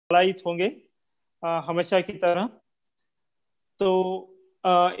लालायित होंगे हमेशा की तरह। तो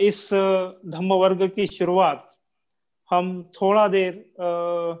इस धम्म वर्ग की शुरुआत हम थोड़ा देर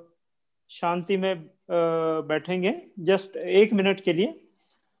शांति में बैठेंगे, जस्ट 1 मिनट के लिए।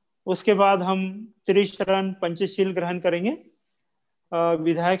 उसके बाद हम त्रिशरण पंचशील ग्रहण करेंगे,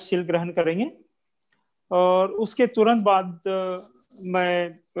 विधायक शील ग्रहण करेंगे। और उसके तुरंत बाद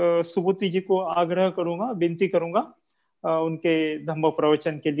मैं सुबुति जी को आग्रह करूंगा, विनती करूंगा उनके धम्म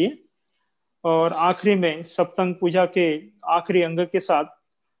प्रवचन के लिए। और आखिरी में सप्तंग पूजा के आखिरी अंग के साथ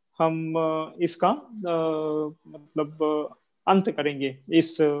हम इसका मतलब अंत करेंगे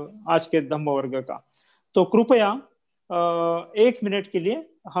इस आज के धम्म वर्ग का। तो कृपया 1 मिनट के लिए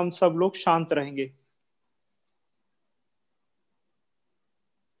हम सब लोग शांत रहेंगे।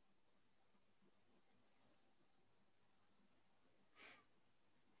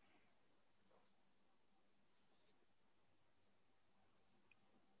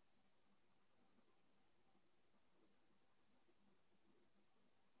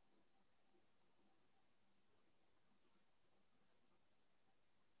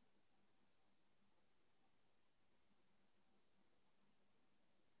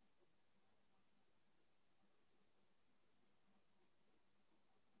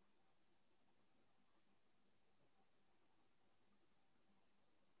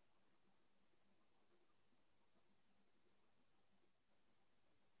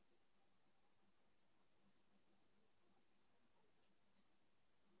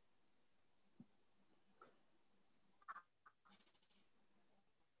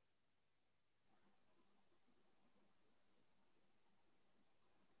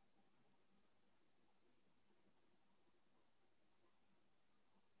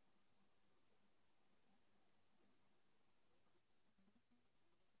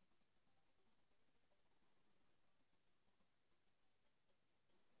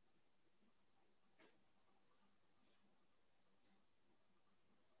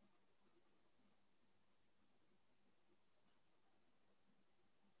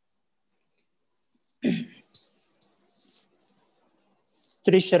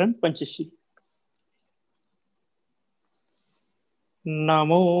 त्रिशरण पंचशील।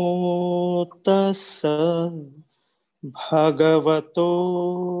 नमो तस्स भगवतो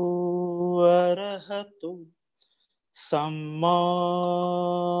अरहतो सम्मा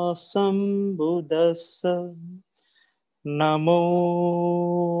संबुद्दस्स। नमो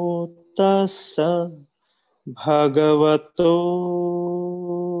तस्स भगवतो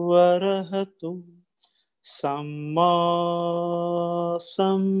अरहतो सम्मा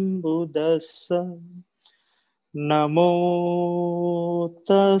संबुद्दस्स। नमो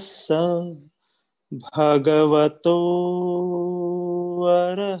तस्स भगवतो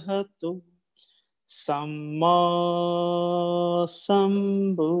अरहतो सम्मा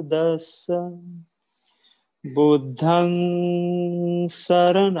संबुद्दस्स। बुद्धं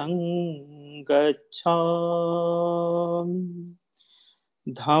शरणं गच्छामि,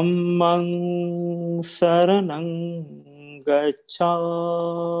 धम्मं शरणं गच्छामि,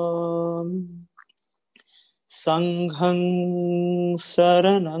 संघं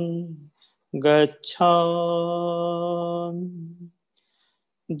शरणं गच्छामि।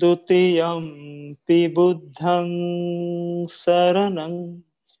 द्वितीयंपि बुद्धं शरणं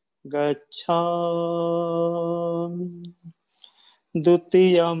गच्छामि,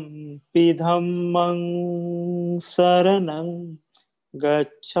 द्वितीयंपि धम्मं शरणं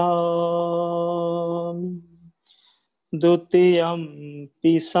गच्छामि,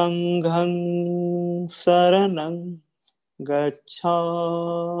 द्वितीयंपि संघं शरणं गच्छामि,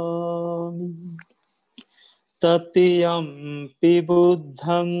 तृतीयंपि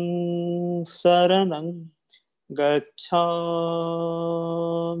बुद्धं शरणं गच्छामि,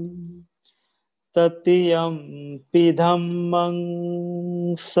 तृतीयंपि धम्मं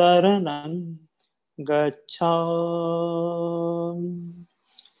शरणं गच्छामि,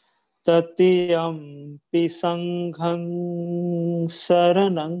 तृतीयंपि संघं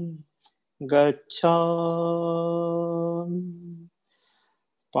शरणं गच्छामि।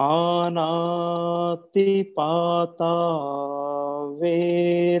 पानातिपाता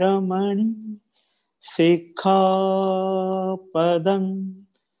वेरमणि सिक्खापदं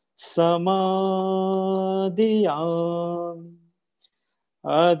समादियामि।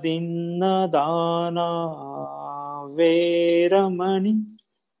 अदिन्नदाना वेरमणि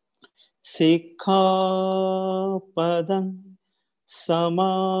सिक्खापदं समादियामि।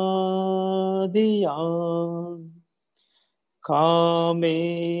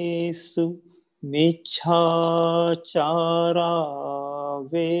 कामेषु मिच्छाचारा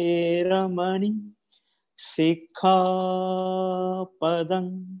वेरमणि सिक्खापदं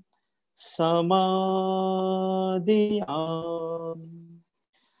समादियामि।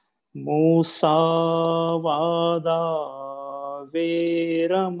 मुसावादा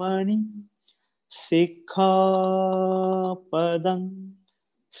वेरमणि सिक्खापदं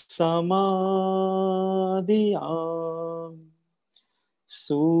समादियामि।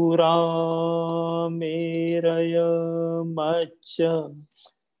 सुरामेरय मच्च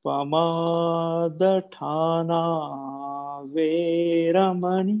पमादठाना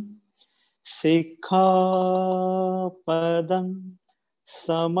वेरमणि सिक्खापदं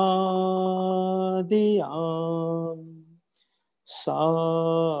समादियामि।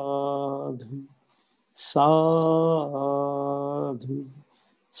 साधु साधु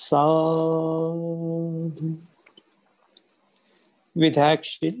साधु।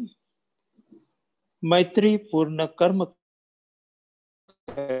 विधायकशील मैत्री पूर्ण कर्म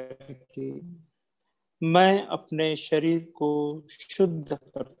करके मैं अपने शरीर को शुद्ध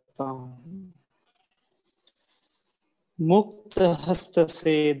करता हूँ। मुक्त हस्त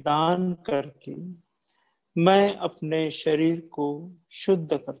से दान करके मैं अपने शरीर को शुद्ध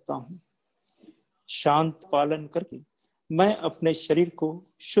करता हूँ। शांत पालन करके मैं अपने शरीर को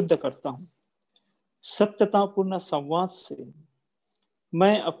शुद्ध करता हूँ। सत्यतापूर्ण संवाद से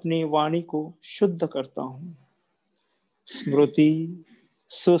मैं अपनी वाणी को शुद्ध करता हूँ। स्मृति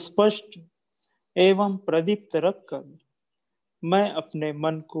सुस्पष्ट एवं प्रदीप्त रखकर मैं अपने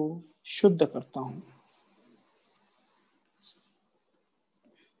मन को शुद्ध करता हूँ।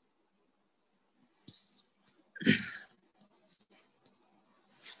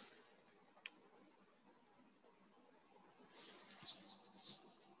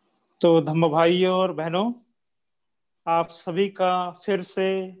 तो धम्म भाइयों और बहनों, आप सभी का फिर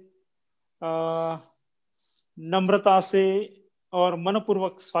से नम्रता से और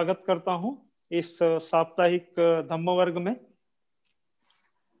मनपूर्वक स्वागत करता हूं इस साप्ताहिक धम्म वर्ग में।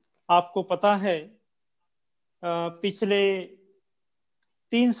 आपको पता है पिछले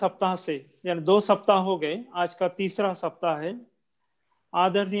 3 सप्ताह से, यानी 2 सप्ताह हो गए, आज का तीसरा सप्ताह है,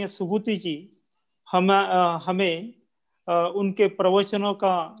 आदरणीय सुबुति जी हमें उनके प्रवचनों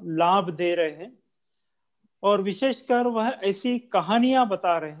का लाभ दे रहे हैं और विशेषकर वह ऐसी कहानियां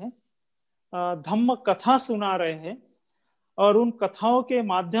बता रहे हैं, धम्म कथा सुना रहे हैं और उन कथाओं के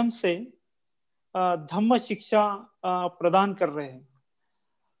माध्यम से धम्म शिक्षा प्रदान कर रहे हैं।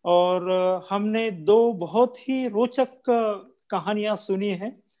 और हमने 2 बहुत ही रोचक कहानियां सुनी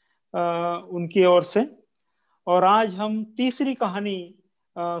हैं उनकी ओर से, और आज हम तीसरी कहानी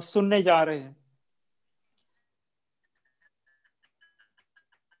सुनने जा रहे हैं।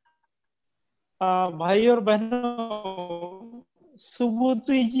 भाई और बहनों,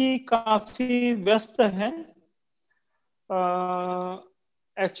 सुबुति जी काफी व्यस्त हैं।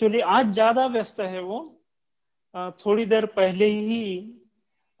 एक्चुअली आज ज्यादा व्यस्त है वो। थोड़ी देर पहले ही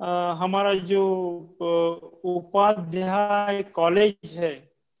हमारा जो उपाध्याय कॉलेज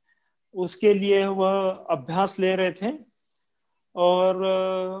है उसके लिए वह अभ्यास ले रहे थे,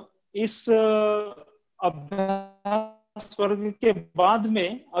 और इस अभ्यास वर्ग के बाद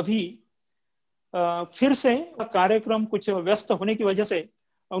में अभी फिर से कार्यक्रम कुछ व्यस्त होने की वजह से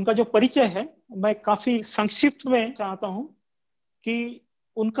उनका जो परिचय है मैं काफी संक्षिप्त में चाहता हूं कि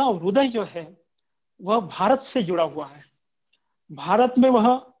उनका हृदय जो है वह भारत से जुड़ा हुआ है। भारत में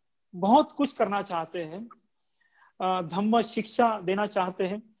वह बहुत कुछ करना चाहते हैं, धम्म शिक्षा देना चाहते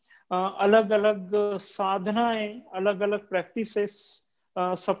हैं, अलग अलग साधनाएं, अलग अलग प्रैक्टिसेस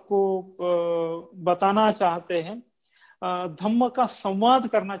सबको बताना चाहते हैं, धम्म का संवाद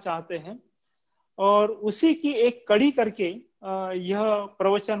करना चाहते हैं, और उसी की एक कड़ी करके यह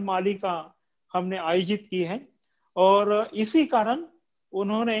प्रवचन मालिका हमने आयोजित की है। और इसी कारण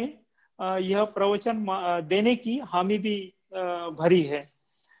उन्होंने यह प्रवचन देने की हामी भी भरी है।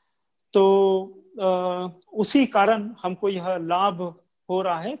 तो उसी कारण हमको यह लाभ हो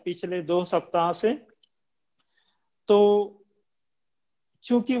रहा है पिछले 2 सप्ताह से। तो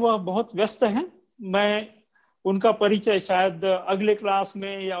चूंकि वह बहुत व्यस्त हैं, मैं उनका परिचय शायद अगले क्लास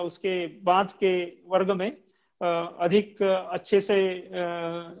में या उसके बाद के वर्ग में अधिक अच्छे से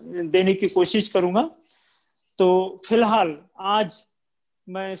देने की कोशिश करूंगा। तो फिलहाल आज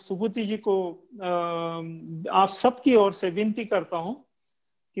मैं सुबुति जी को आप सबकी ओर से विनती करता हूं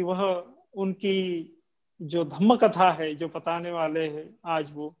कि वह उनकी जो धम्म कथा है जो बताने वाले हैं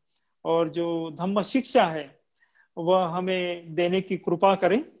आज वो, और जो धम्म शिक्षा है वह हमें देने की कृपा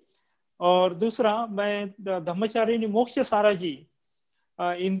करें। और दूसरा, मैं धम्मचारिणी मोक्षसारा जी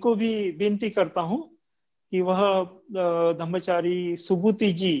इनको भी विनती करता हूं कि वह धम्मचारी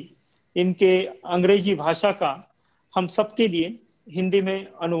सुबुति जी इनके अंग्रेजी भाषा का हम सबके लिए हिंदी में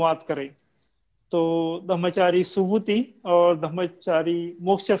अनुवाद करें। तो धम्मचारी सुबुति और धम्मचारी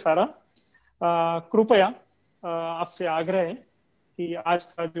मोक्षसारा, कृपया आपसे आग्रह है कि आज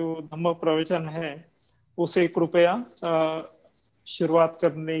का जो धम्म प्रवचन है उसे कृपया शुरुआत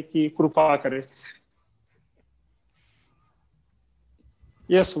करने की कृपा करें।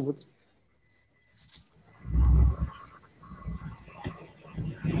 यस सुबुति।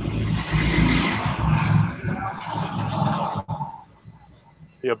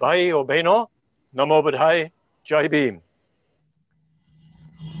 प्रिय भाई और बहनों, नमो बुद्धाय, जय Bhim.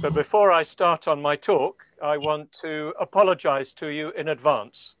 So before I start on my talk, I want to apologize to you in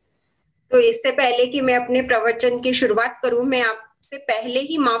advance. तो इससे पहले कि मैं अपने प्रवचन की शुरुआत करूं, मैं आपसे पहले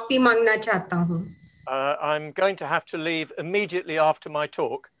ही माफी मांगना चाहता हूं। I'm going to have to leave immediately after my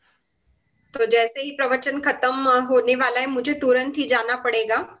talk. तो जैसे ही प्रवचन खत्म होने वाला है, मुझे तुरंत ही जाना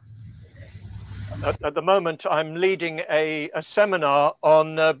पड़ेगा। At the moment, I'm leading a seminar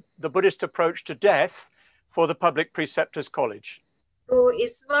on the Buddhist approach to death for the Public Preceptors College. तो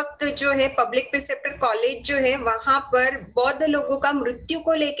इस वक्त जो है पब्लिक प्रिसेप्टर कॉलेज जो है, वहां पर बौद्ध लोगों का मृत्यु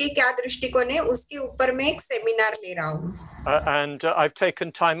को लेके क्या दृष्टिकोण है, उसके ऊपर मैं एक सेमिनार ले रहा हूँ। And I've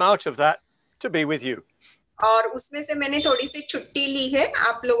taken time out of that to be with you. और उसमें से मैंने थोड़ी सी छुट्टी ली है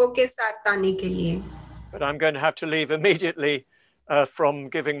आप लोगों के साथ आने के लिए। But I'm going to have to leave immediately from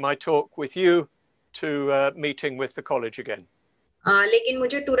giving my talk with you to meeting with the college again. लेकिन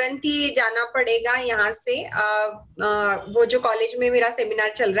मुझे तुरंत ही जाना पड़ेगा यहाँ से वो जो कॉलेज में मेरा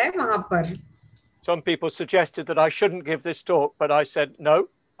सेमिनार चल रहा है वहां पर। Some people suggested that I shouldn't give this talk, but I said no,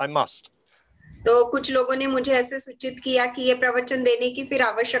 I must. तो कुछ लोगों ने मुझे ऐसे सूचित किया कि ये प्रवचन देने की फिर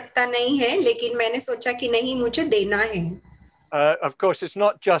आवश्यकता नहीं है, लेकिन मैंने सोचा कि नहीं, मुझे देना है। Of course, it's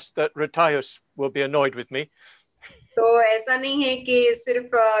not just that Rutayush will be annoyed with me. तो ऐसा नहीं है कि सिर्फ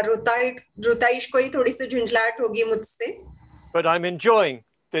रुताइश को ही थोड़ी सी झुंझलाहट होगी मुझसे। But I'm enjoying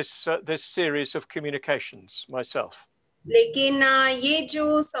this series of communications myself. लेकिन ये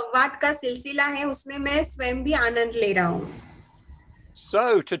जो संवाद का सिलसिला है उसमें मैं स्वयं भी आनंद ले रहा हूँ।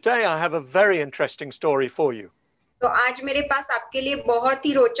 So today I have a very interesting story for you. तो आज मेरे पास आपके लिए बहुत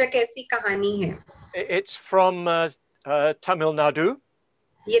ही रोचक ऐसी कहानी है। It's from Tamil Nadu.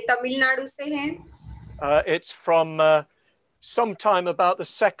 ये तमिलनाडु से है। It's from sometime about the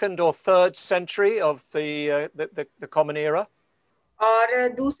 2nd or 3rd century of the Common Era. और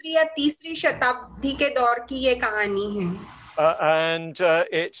दूसरी या तीसरी शताब्दी के दौर की ये कहानी है। And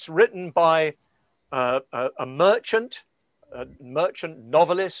it's written by a merchant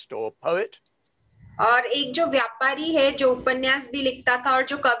novelist or poet. और एक जो व्यापारी है जो उपन्यास भी लिखता था और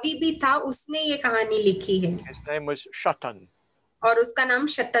जो कवि भी था, उसने ये कहानी लिखी है। His name was Shatan. और उसका नाम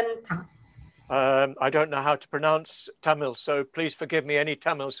शतन था। I don't know how to pronounce Tamil, so please forgive me any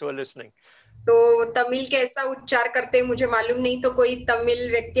Tamils who are listening. तो तमिल कैसा उच्चार करते हैं मुझे मालूम नहीं, तो कोई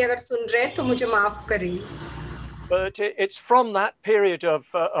तमिल व्यक्ति अगर सुन रहे हैं तो मुझे माफ करें। But it's from that period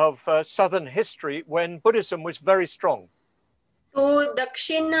of southern history when Buddhism was very strong. तो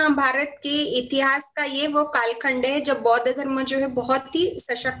दक्षिण भारत के इतिहास का ये वो कालखंड है जब बौद्ध धर्म जो है बहुत ही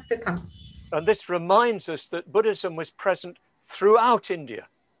सशक्त था। And this reminds us that Buddhism was present throughout India.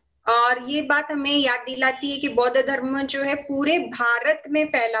 और ये बात हमें याद दिलाती है कि बौद्ध धर्म जो है पूरे भारत में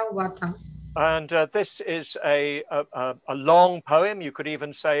फैला हुआ था। And this is a long poem, you could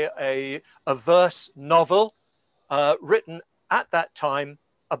even say a verse novel written at that time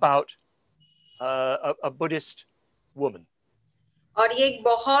about a Buddhist woman. और ये एक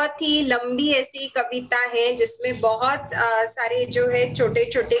बहुत ही लंबी ऐसी कविता है जिसमें बहुत सारे जो है छोटे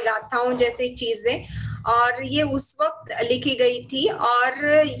छोटे गाथाओं जैसे चीजें, और ये उस वक्त लिखी गई थी और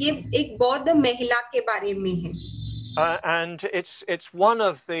ये एक बौद्ध महिला के बारे में है। And it's one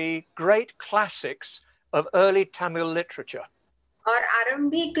of the great classics of early Tamil literature. और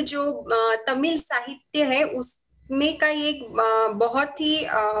आरंभिक जो तमिल साहित्य है उसमें का ये बहुत ही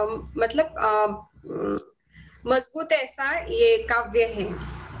मतलब मजबूत ऐसा ये काव्य है।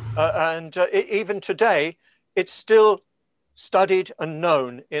 And even today it's still studied and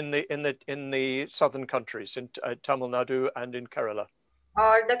known in the southern countries, in Tamil Nadu and in Kerala.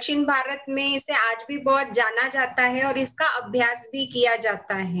 और दक्षिण भारत में इसे आज भी बहुत जाना जाता है और इसका अभ्यास भी किया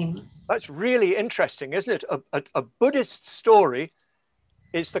जाता है। That's really interesting, isn't it? A Buddhist story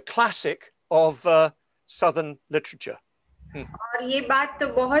is the classic of southern literature. और ये बात तो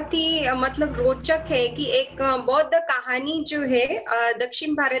बहुत ही मतलब रोचक है कि एक बौद्ध कहानी जो है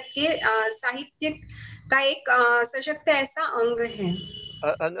दक्षिण भारत के साहित्य का एक सशक्त ऐसा अंग है।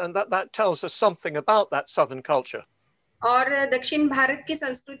 And that tells us something about that southern culture. और दक्षिण भारत की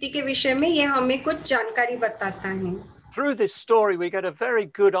संस्कृति के विषय में ये हमें कुछ जानकारी बताता है। Through this story we get a very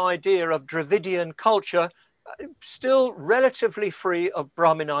good idea of Dravidian culture, still relatively free of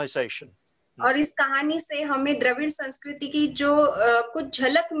Brahminization. और इस कहानी से हमें द्रविड़ संस्कृति की जो कुछ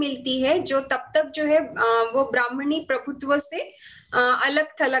झलक मिलती है, जो तब तक जो है वो ब्राह्मणी प्रभुत्व से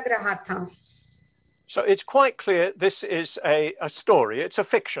अलग थलग रहा था. So it's quite clear this is a story, it's a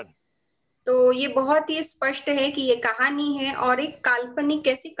fiction. तो ये बहुत ही स्पष्ट है कि ये कहानी है और एक काल्पनिक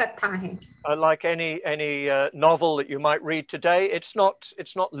ऐसी कथा है. Like any novel that you might read today, it's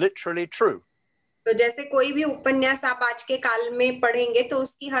not literally true. तो जैसे कोई भी उपन्यास आप आज के काल में पढ़ेंगे तो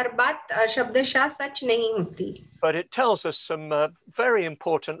उसकी हर बात शब्दशः सच नहीं होती. But it tells us some very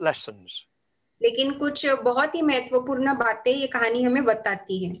important lessons. लेकिन कुछ बहुत ही महत्वपूर्ण बातें ये कहानी हमें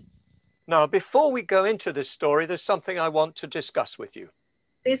बताती है. Now, before we go into this story, there's something I want to discuss with you.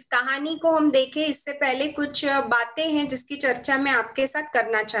 तो इस कहानी को हम देखें इससे पहले कुछ बातें हैं जिसकी चर्चा मैं आपके साथ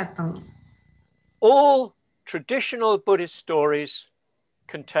करना चाहता हूँ. All traditional Buddhist stories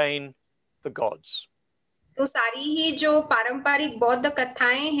contain the gods. तो सारी ही जो पारंपरिक बौद्ध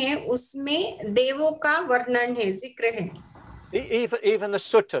कथाएं हैं उसमें देवों का वर्णन है, जिक्र है. Even the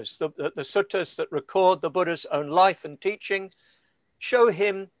suttas, the suttas that record the Buddha's own life and teaching, show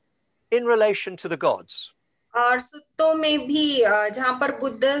him in relation to the gods. और सुत्तों में भी जहाँ पर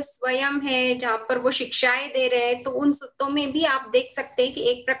बुद्ध स्वयं है, जहाँ पर वो शिक्षाएं दे रहे हैं, तो उन सुत्तों में भी आप देख सकते हैं कि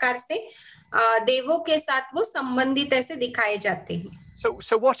एक प्रकार से देवों के साथ वो संबंधित ऐसे दिखाए जाते हैं.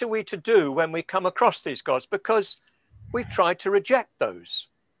 So what are we to do when we come across these gods? Because we've tried to reject those.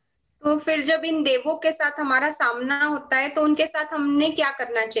 तो फिर जब इन देवों के साथ हमारा सामना होता है तो उनके साथ हमने क्या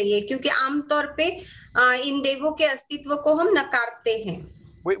करना चाहिए, क्योंकि आमतौर पे इन देवों के अस्तित्व को हम नकारते हैं.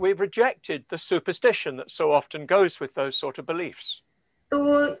 We've rejected the superstition that so often goes with those sort of beliefs. तो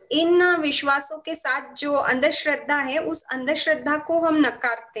इन विश्वासों के साथ जो अंधश्रद्धा है, उस अंधश्रद्धा को हम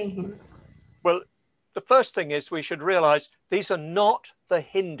नकारते हैं. Well, the first thing is we should realize these are not the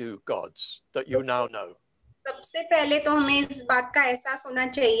Hindu gods that you now know. सबसे पहले तो हमें इस बात का एहसास होना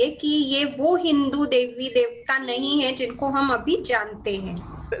चाहिए कि ये वो हिंदू देवी देवता नहीं है जिनको हम अभी जानते हैं.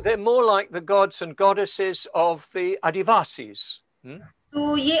 They're more like the gods and goddesses of the Adivasis.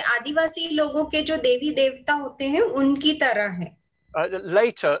 तो ये आदिवासी लोगों के जो देवी देवता होते हैं उनकी तरह है.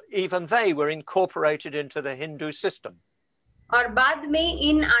 Later, even they were incorporated into the Hindu system. और बाद में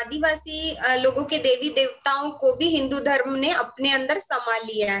इन आदिवासी लोगों के देवी देवताओं को भी हिंदू धर्म ने अपने अंदर समा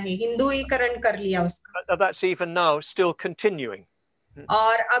लिया है, हिंदुईकरण कर लिया उसका. That's even now still continuing.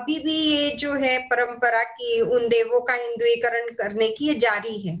 और अभी भी ये जो है परंपरा की उन देवों का हिंदुईकरण करने की ये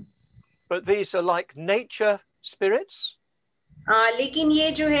जारी है. But these are like nature spirits. लेकिन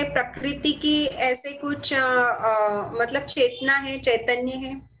ये जो है प्रकृति की ऐसे कुछ मतलब चेतना है, चैतन्य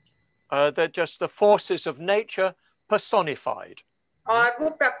है. They're just the forces of nature personified. और वो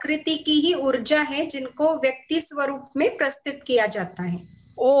प्रकृति की ही ऊर्जा है जिनको व्यक्ति स्वरूप में प्रस्तुत किया जाता है.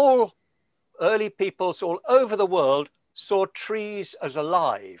 All early peoples all over the world saw trees as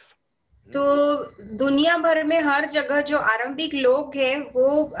alive. तो दुनिया भर में हर जगह जो आरंभिक लोग हैं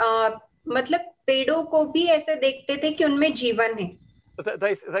वो मतलब पेड़ों को भी ऐसे देखते थे कि उनमें जीवन है.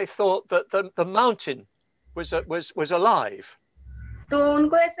 They thought that the mountain was alive. तो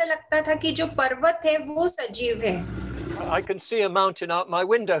उनको ऐसा लगता था कि जो पर्वत है वो सजीव है. I can see a mountain out my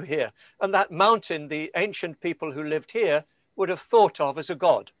window here, and that mountain the ancient people who lived here would have thought of as a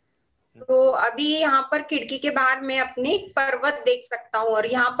god. तो अभी यहाँ पर खिड़की के बाहर मैं अपने पर्वत देख सकता हूँ, और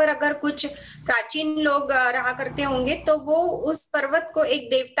यहाँ पर अगर कुछ प्राचीन लोग रहा करते होंगे तो वो उस पर्वत को एक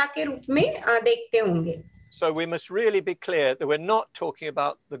देवता के रूप में देखते होंगे. So we must really be clear that we're not talking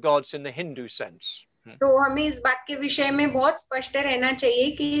about the gods in the Hindu sense. तो हमें इस बात के विषय में बहुत स्पष्ट रहना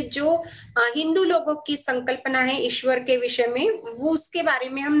चाहिए कि जो हिंदू लोगों की संकल्पना है ईश्वर के विषय में, वो उसके बारे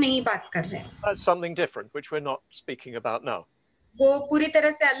में हम नहीं बात कर रहे हैं. That's something different, which we're not speaking about now. वो पूरी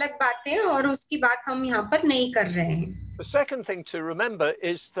तरह से अलग बात है और उसकी बात हम यहाँ पर नहीं कर रहे हैं. The second thing to remember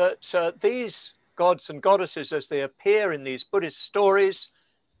is that these gods and goddesses, as they appear in these Buddhist stories,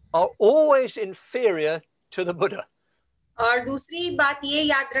 are always inferior to the Buddha. और दूसरी बात ये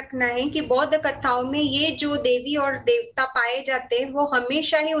याद रखना है कि बौद्ध कथाओं में ये जो देवी और देवता पाए जाते हैं वो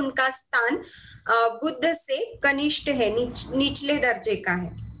हमेशा ही उनका स्थान बुद्ध से कनिष्ठ है, निचले दर्जे का है.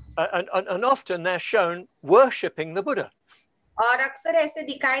 And often they're shown worshipping the Buddha. और अक्सर ऐसे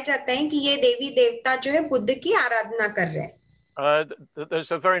दिखाए जाते हैं कि ये देवी देवता जो है बुद्ध की आराधना कर रहे हैं.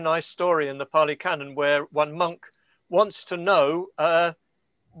 There's a very nice story in the Pali Canon where one monk wants to know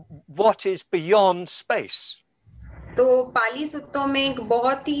what is beyond space. तो पाली सुत्तों में एक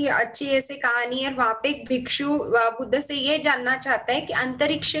बहुत ही अच्छी ऐसी कहानी है. वहां पे एक भिक्षु बुद्ध से ये जानना चाहता है कि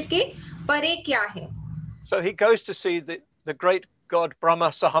अंतरिक्ष के परे क्या है. So he goes to see the great god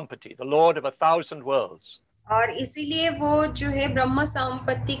Brahma Sahampati, the lord of 1,000 worlds. और इसीलिए वो जो है ब्रह्म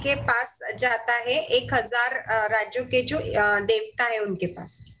संपत्ति के पास जाता है, 1000 राज्यों के जो देवता है उनके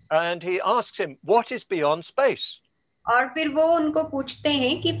पास. And he asks him, what is beyond space? और फिर वो उनको पूछते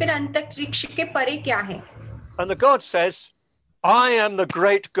हैं कि फिर अंतरिक्ष के परे क्या है. And the god says, I am the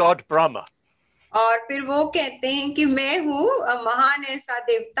great god Brahma. और फिर वो कहते हैं कि मैं हूँ महान ऐसा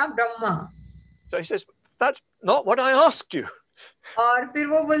देवता Brahma. So he says, that's not what I asked you. और फिर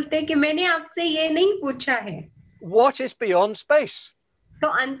वो बोलते हैं कि मैंने आपसे ये नहीं पूछा है. What is beyond space? तो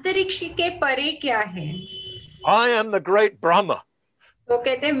अंतरिक्ष के परे क्या है? I am the great Brahma. वो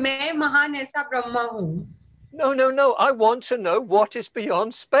कहते हैं मैं महान ऐसा ब्रह्मा हूँ. No, I want to know what is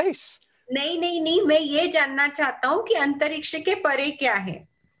beyond space. नहीं, मैं ये जानना चाहता हूँ कि अंतरिक्ष के परे क्या है.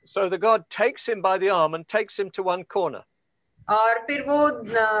 So the god takes him by the arm and takes him to one corner. और फिर वो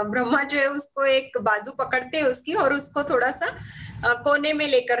ब्रह्मा जो है उसको एक बाजू पकड़ते हैं उसकी और उसको थोड़ा सा कोने में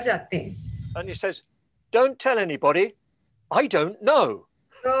लेकर जाते हैं. And he says, don't tell anybody, I don't know.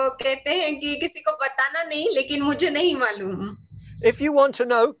 तो कहते हैं कि किसी को बताना नहीं, लेकिन मुझे नहीं मालूम. If you want to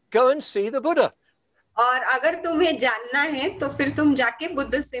know, go and see the Buddha. और अगर तुम्हें जानना है तो फिर तुम जाके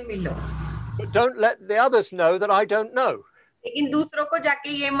बुद्ध से मिलो. But don't let the others know that I don't know. लेकिन दूसरों को जाके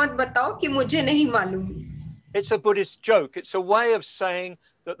ये मत बताओ कि मुझे नहीं मालूम. It's a Buddhist joke. It's a way of saying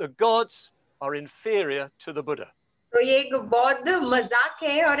that the gods are inferior to the Buddha. तो ये एक बौद्ध मजाक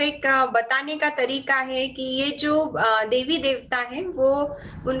है और एक बताने का तरीका है कि ये जो देवी देवता हैं वो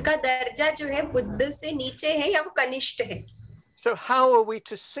उनका दर्जा जो है बुद्ध से नीचे है या वो कनिष्ठ है. So how are we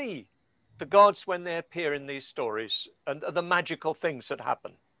to see the gods when they appear in these stories and the magical things that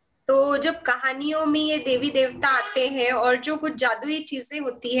happen? तो जब कहानियों में ये देवी देवता आते हैं और जो कुछ जादुई चीजें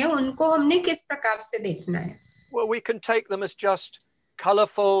होती हैं उनको हमने किस प्रकार से देखना है? Well, we can take them as just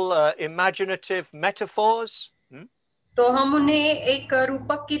colorful, imaginative metaphors. तो हम उन्हें एक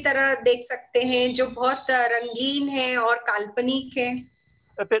रूपक की तरह देख सकते हैं जो बहुत रंगीन है और काल्पनिक है.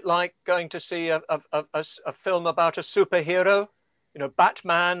 A bit like going to see a film about a superhero,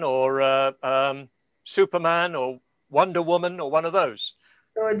 Batman or Superman or Wonder Woman or one of those.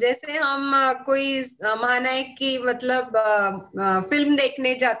 तो जैसे हम कोई महानायक की मतलब फिल्म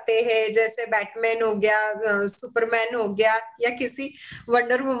देखने जाते हैं, जैसे बैटमैन हो गया, सुपरमैन हो गया, या किसी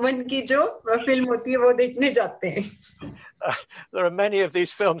वंडर वुमन की जो फिल्म होती है वो देखने जाते हैं. There are many of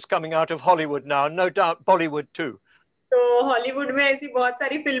these films coming out of Hollywood now, no doubt Bollywood too. तो हॉलीवुड में ऐसी बहुत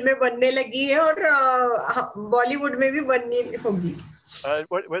सारी फिल्में बनने लगी है और बॉलीवुड में भी बननी होगी.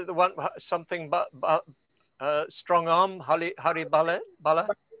 The one something strong arm, Hari Bala.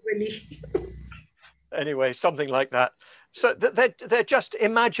 Anyway, something like that. So they're just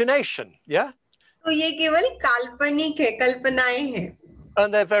imagination, yeah. तो ये केवल काल्पनिक है, कल्पनाएं हैं.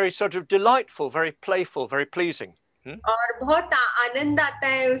 And they're very sort of delightful, very playful, very pleasing. और बहुत आनंद आता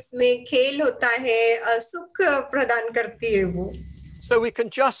है उसमें, खेल होता है, सुख प्रदान करती है वो. So we can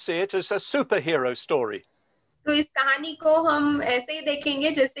just see it as a superhero story. तो इस कहानी को हम ऐसे ही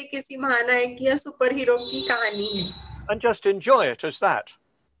देखेंगे जैसे किसी महानायक या सुपर हीरो की कहानी है. And just enjoy it as that.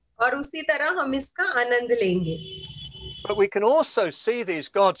 और उसी तरह हम इसका आनंद लेंगे. But we can also see these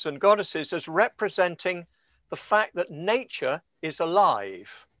gods and goddesses as representing the fact that nature is alive.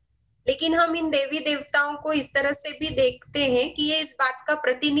 लेकिन हम इन देवी देवताओं को इस तरह से भी देखते हैं कि ये इस बात का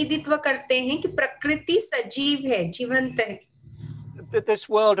प्रतिनिधित्व करते हैं कि प्रकृति सजीव है, जीवंत है. This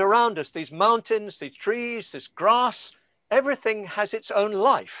world around us, these mountains, these trees, this grass, everything has its own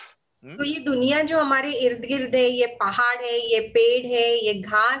life. तो ये दुनिया जो हमारे इर्द गिर्द है, ये पहाड़ है, ये पेड़ है, ये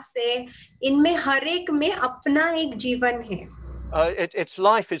घास है, इनमें हर एक में अपना एक जीवन है. Its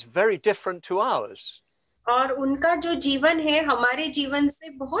life is very different to ours. और उनका जो जीवन है हमारे जीवन से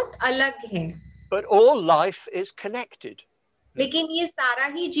बहुत अलग है. But all life is connected. लेकिन ये सारा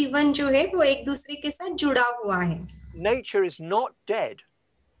ही जीवन जो है वो एक दूसरे के साथ जुड़ा हुआ है. Nature is not dead.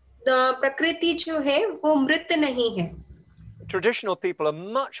 प्रकृति जो है वो मृत नहीं है. Traditional people are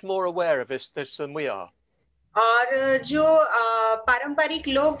much more aware of this than we are. और जो पारंपरिक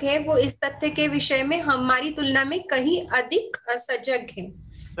लोग हैं वो इस तथ्य के विषय में हमारी तुलना में कहीं अधिक सजग हैं.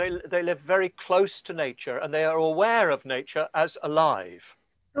 They live very close to nature and they are aware of nature as alive.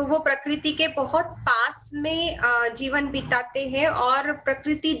 तो वो प्रकृति के बहुत पास में जीवन बिताते हैं और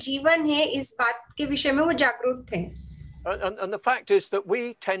प्रकृति जीवन है इस बात के विषय में वो जागरूक हैं. And the fact is that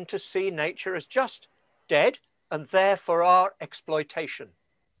we tend to see nature as just dead and there for our exploitation.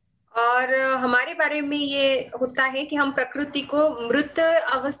 और हमारे बारे में ये होता है कि हम प्रकृति को मृत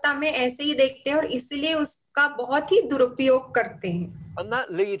अवस्था में ऐसे ही देखते हैं और इसलिए उसका बहुत ही दुरुपयोग करते हैं. And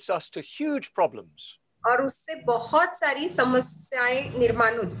that leads us to huge problems. और उससे बहुत सारी समस्याएं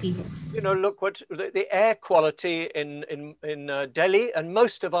निर्माण होती हैं. Look what the air quality in Delhi and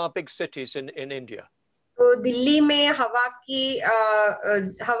most of our big cities in India. तो दिल्ली में हवा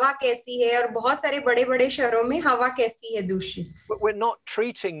कैसी है, और बहुत सारे बड़े बड़े शहरों में हवा कैसी है दूषित। But we're not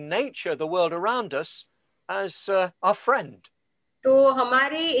treating nature, the world around us, as our friend. तो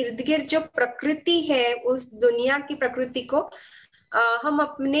हमारे इर्द गिर्द जो प्रकृति है, उस दुनिया की प्रकृति को हम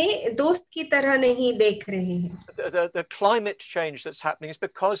अपने दोस्त की तरह नहीं देख रहे हैं। The climate change that's happening is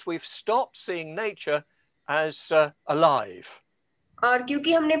because we've stopped seeing nature as alive. और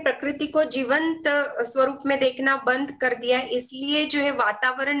क्योंकि हमने प्रकृति को जीवंत स्वरूप में देखना बंद कर दिया, इसलिए जो है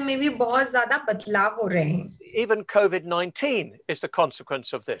वातावरण में भी बहुत ज्यादा बदलाव हो रहे हैं। Even COVID-19 is the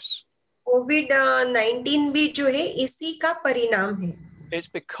consequence of this. कोविड-19 भी जो है इसी का परिणाम है। It's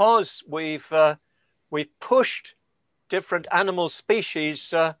because we've pushed different animal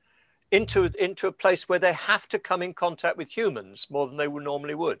species into a place where they have to come in contact with humans more than they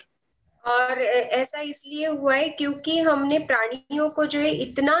normally would. और ऐसा इसलिए हुआ है क्योंकि हमने प्राणियों को जो है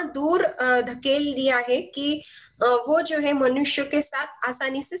इतना दूर धकेल दिया है कि वो जो है मनुष्यों के साथ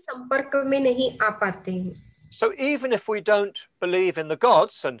आसानी से संपर्क में नहीं आ पाते हैं। So even if we don't believe in the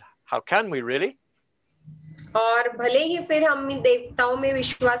gods, and how can we really? और भले ही फिर हम देवताओं में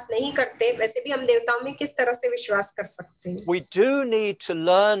विश्वास नहीं करते, वैसे भी हम देवताओं में किस तरह से विश्वास कर सकते हैं? We do need to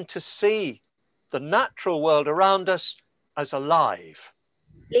learn to see the natural world around us as alive.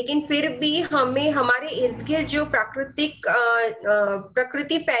 लेकिन फिर भी हमें हमारे इर्द गिर्द जो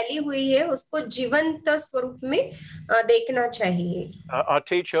प्रकृति फैली हुई है, उसको जीवंत स्वरूप में देखना चाहिए। Our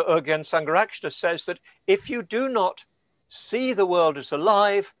teacher Urgen Sangharakshita says that if you do not see the world as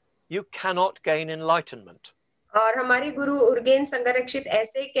alive, you cannot gain enlightenment. और हमारे गुरु उर्गेन संगरक्षित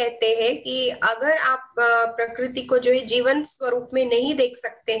ऐसे कहते हैं कि अगर आप प्रकृति को जो है जीवंत स्वरूप में नहीं देख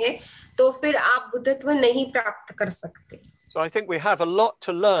सकते हैं, तो फिर आप बुद्धत्व नहीं प्राप्त कर सकते। So I think we have a lot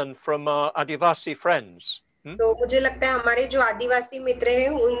to learn from our Adivasi friends. तो मुझे लगता है हमारे जो आदिवासी मित्र हैं,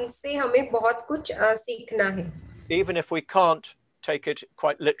 उनसे हमें बहुत कुछ सीखना है। Even if we can't take it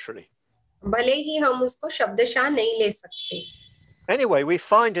quite literally. भले ही हम उसको शब्दशः नहीं ले सकते। Anyway, we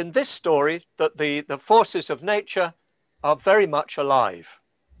find in this story that the forces of nature are very much alive.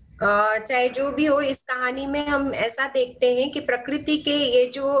 चाहे जो भी हो, इस कहानी में हम ऐसा देखते हैं कि प्रकृति के ये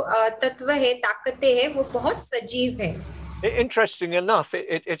जो तत्व है, ताकतें हैं, वो बहुत सजीव है। Interesting enough,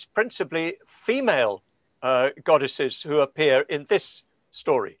 it's principally female goddesses who appear in this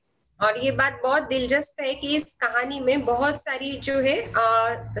story. और ये बात बहुत दिलचस्प है कि इस कहानी में बहुत सारी जो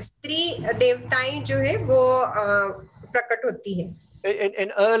है स्त्री देवताएं जो है वो प्रकट होती है।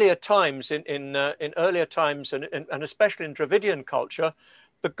 In earlier times, in earlier times, and especially in Dravidian culture,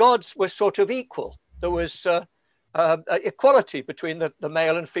 the gods were sort of equal. There was equality between the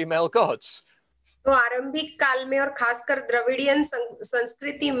male and female gods. तो आरंभिक काल में और खासकर द्रविडियन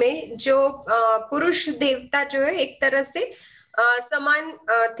संस्कृति में जो पुरुष देवता जो है एक तरह से समान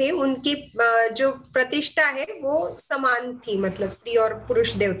थे, उनकी जो प्रतिष्ठा है वो समान थी, मतलब स्त्री और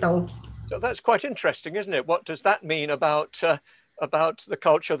पुरुष देवताओं की। So that's quite interesting, isn't it? What does that mean about the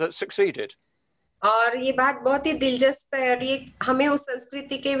culture that succeeded? और ये बात बहुत ही दिलचस्प है, और ये हमें उस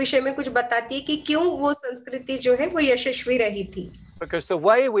संस्कृति के विषय में कुछ बताती है कि क्यों वो संस्कृति जो है वो यशस्वी रही थी। Because the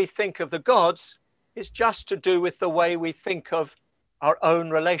way we think of the gods is just to do with the way we think of our own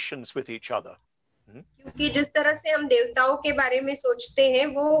relations with each other. क्योंकि जिस तरह से हम देवताओं के बारे में सोचते हैं,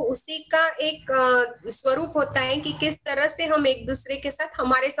 वो उसी का एक स्वरूप होता है कि किस तरह से हम एक दूसरे के साथ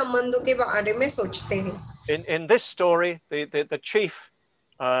हमारे संबंधों के बारे में सोचते हैं। In this story, the chief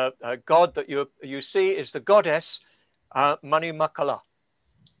god that you see is the goddess Manimakala.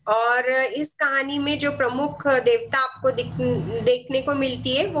 और इस कहानी में जो प्रमुख देवता आपको देखने को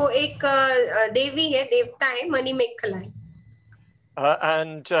मिलती है, वो एक देवी है, देवता है Manimekhala.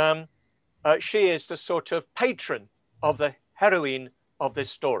 And she is the sort of patron of the heroine of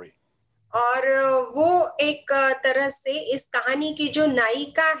this story. और वो एक तरह से इस कहानी की जो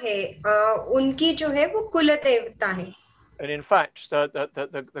नायिका है, उनकी जो है वो कुल देवता है। And in fact,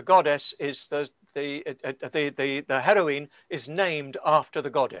 the goddess is the heroine is named after the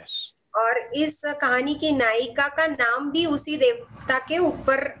goddess. और इस कहानी की नायिका का नाम भी उसी देवता के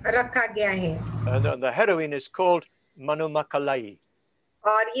ऊपर रखा गया है। And the heroine is called Manumakalai.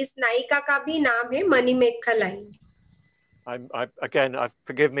 और इस नायिका का भी नाम है मणिमेखलाई। Again,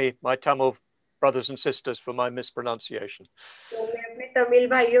 forgive me, my Tamil brothers and sisters, for my mispronunciation. तो मैं अपने तमिल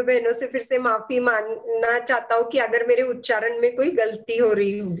भाइयों बहनों से फिर से माफी मांगना चाहता हूँ कि अगर मेरे उच्चारण में कोई गलती हो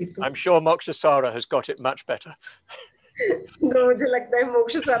रही होगी तो। I'm sure Mokshasara has got it much better. तो मुझे लगता है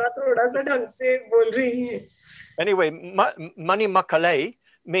मोक्षसारा थोड़ा सा ढंग से बोल रही है। Anyway, Manimakalai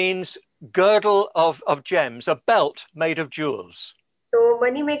means girdle of gems, a belt made of jewels. तो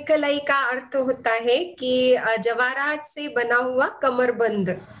मणिमेखलाई का अर्थ होता है कि जवाहरात से बना हुआ कमरबंद।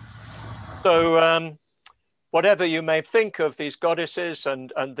 So whatever you may think of these goddesses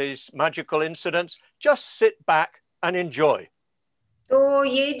and these magical incidents, just sit back and enjoy. तो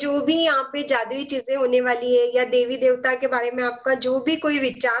ये जो भी यहाँ पे जादुई चीजें होने वाली है या देवी देवता के बारे में आपका जो भी कोई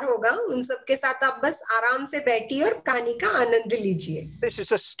विचार होगा उन सब के साथ आप बस आराम से बैठिए और कहानी का आनंद लीजिए. This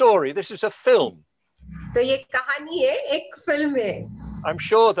is a story. This is a film. तो ये कहानी है, एक फिल्म है. I'm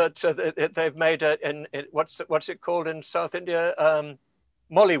sure that they've made it in what's it called in South India?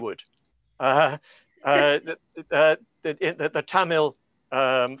 Mollywood. The Tamil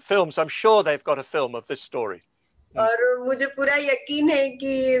films. I'm sure they've got a film of this story. और मुझे पूरा यकीन है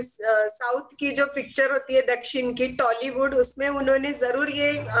कि साउथ की जो पिक्चर होती है दक्षिण की टॉलीवुड उसमें उन्होंने जरूर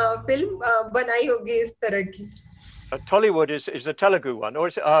ये फिल्म बनाई होगी इस तरह की. Tollywood is the Telugu one, or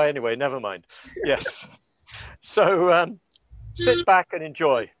is it? Oh, anyway, never mind. Yes. So sit back and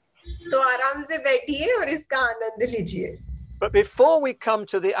enjoy. तो आराम से बैठिए और इसका आनंद लीजिए. But before we come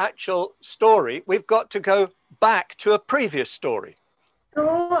to the actual story, we've got to go back to a previous story. तो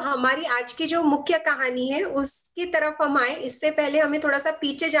हमारी आज की जो मुख्य कहानी है उसकी तरफ हम आए, इससे पहले हमें थोड़ा सा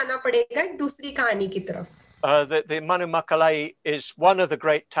पीछे जाना पड़ेगा एक दूसरी कहानी की तरफ. The Manumakkalai is one of the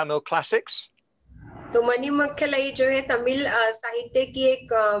great Tamil classics. तो मणिमक्खलाई जो है तमिल साहित्य की एक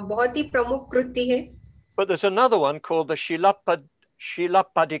बहुत ही प्रमुख कृति है. But there's another one called the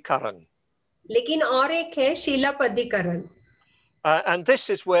Shilapadikaran. लेकिन और एक है शीलापदिकरण. And this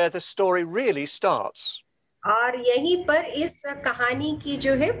is where the story really starts. और यहीं पर इस कहानी की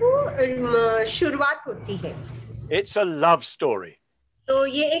जो है वो शुरुआत होती है. It's a love story. तो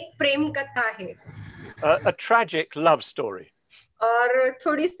ये एक प्रेम कथा है. A tragic love story. और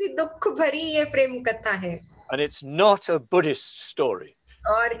थोड़ी सी दुख भरी ये प्रेम कथा है. And it's not a Buddhist story.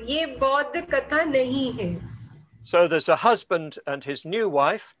 और ये बौद्ध कथा नहीं है. So there's a husband and his new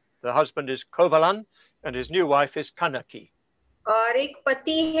wife. The husband is Kovalan and his new wife is Kanaki. और एक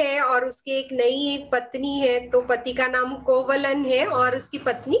पति है और उसकी एक नई पत्नी है. तो पति का नाम कोवलन है और उसकी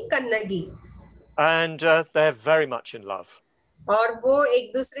पत्नी Kannagi. And they're very much in love. और वो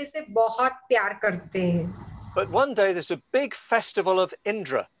एक दूसरे से बहुत प्यार करते हैं. But one day there's a big festival of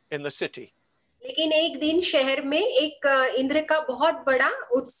Indra in the city. लेकिन एक दिन शहर में एक इंद्र का बहुत बड़ा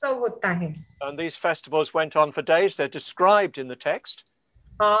उत्सव होता है. And these festivals went on for days. They're described in the text.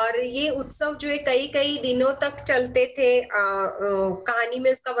 और ये उत्सव जो है कई कई दिनों तक चलते थे. कहानी में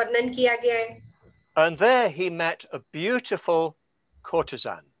इसका वर्णन किया गया है. And there he met a beautiful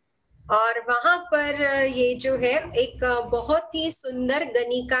courtesan. और वहां पर ये जो है एक बहुत ही सुंदर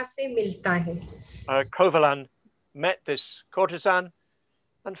गणिका से मिलता है. Kovalan met this courtesan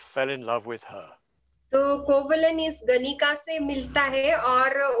and fell in love with her. तो कोवलन इस गणिका से मिलता है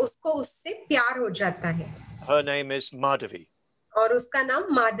और उसको उससे प्यार हो जाता है. Her name is Madhavi. और उसका नाम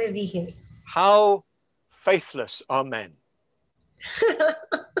माधवी है. How faithless are men.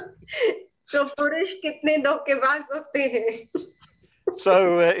 तो पुरुष कितने धोखेबाज होते हैं. So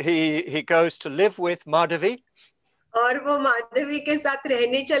he goes to live with Madhavi. और वो माधवी के साथ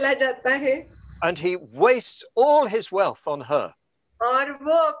रहने चला जाता है. And he wastes all his wealth on her. और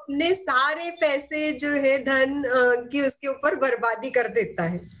वो अपने सारे पैसे जो है धन की उसके ऊपर बर्बादी कर देता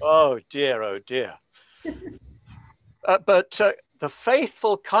है. Oh dear, oh dear. But the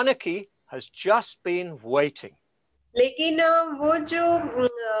faithful Kanaki has just been waiting. लेकिन वो जो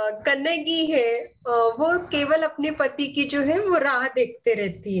कन्नगी है वो केवल अपने पति की जो है वो राह देखते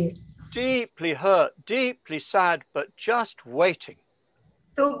रहती है. Deeply hurt, deeply sad, but just waiting.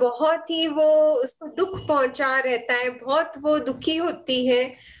 तो बहुत ही वो उसको दुख पहुंचा रहता है. बहुत वो दुखी होती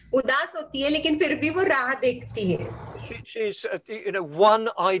है, उदास होती है, लेकिन फिर भी वो राह देखती है. She's one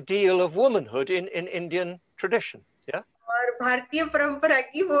ideal of womanhood in Indian tradition. Yeah. और भारतीय परंपरा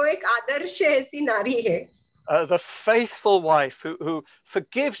की वो एक आदर्श ऐसी नारी है. The faithful wife who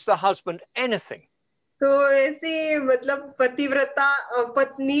forgives the husband anything. तो ऐसी मतलब पतिव्रता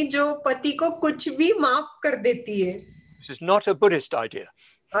पत्नी जो पति को कुछ भी माफ कर देती है. This is not a Buddhist idea.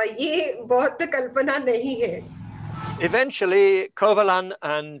 ये बौद्ध कल्पना नहीं है. Eventually, Kovalan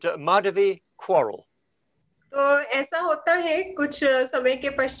and Madhavi quarrel. तो ऐसा होता है कुछ समय के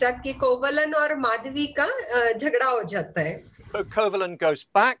पश्चात कि कोवलन और माधवी का झगड़ा हो जाता है. So Kovalan goes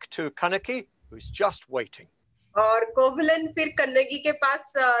back to Kanaki, who's just waiting. और कोवलन फिर कन्नगी के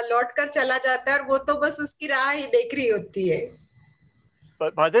पास लौट कर चला जाता है और वो तो बस उसकी राह ही देख रही होती है.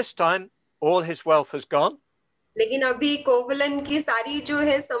 But by this time, all his wealth has gone. लेकिन अभी कोवलन की सारी जो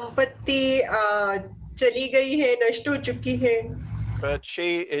है संपत्ति चली गई है, नष्ट हो चुकी है. But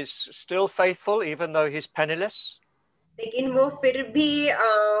she is still faithful, even though he's penniless. लेकिन वो फिर भी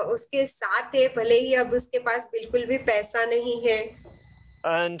उसके साथ है, भले ही अब उसके पास बिल्कुल भी पैसा नहीं है.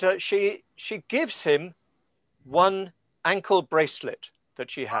 And she gives him one ankle bracelet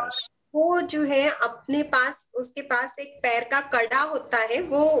that she has. वो जो है अपने पास उसके पास एक पैर का कड़ा होता है,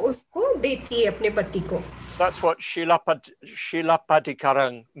 वो उसको देती है अपने पति को। That's what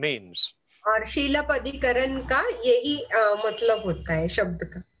Shilapadikaran means. और शीलपदीकरण का यही मतलब होता है शब्द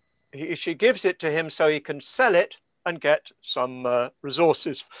का। She gives it to him so he can sell it and get some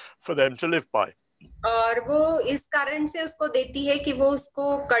resources for them to live by. और वो इस कारण से उसको देती है कि वो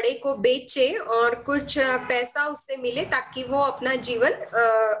उसको कड़े को बेचे और कुछ पैसा उससे मिले ताकि वो अपना जीवन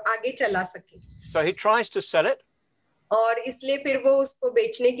आगे चला सके। So he tries to sell it, और इसलिए फिर वो उसको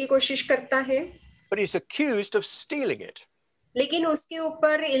बेचने की कोशिश करता है, but he's accused of stealing it. लेकिन उसके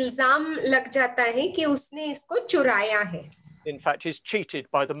ऊपर इल्जाम लग जाता है कि उसने इसको चुराया है। In fact, he's cheated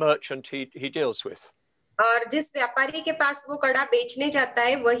by the merchant he deals with. और जिस व्यापारी के पास वो कड़ा बेचने जाता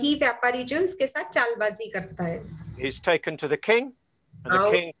है, वही व्यापारी जो उसके साथ चालबाजी करता है। He's taken to the king, and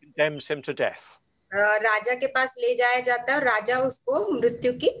the king condemns him to death. राजा के पास ले जाया जाता है और राजा उसको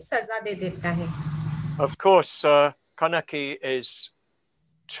मृत्यु की सजा दे देता है। Of course, Kanaki is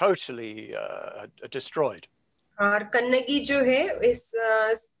totally destroyed. और कन्नगी जो है इस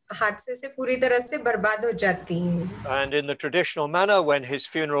हादसे से पूरी तरह से बर्बाद हो जाती है। And in the traditional manner, when his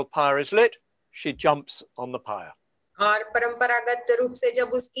funeral pyre is lit, she jumps on the pyre. और परंपरागत रूप से जब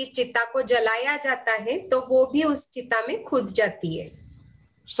उसकी चिता को जलाया जाता है तो वो भी उस चिता में कूद जाती है।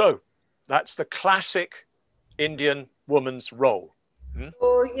 So that's the classic Indian woman's role.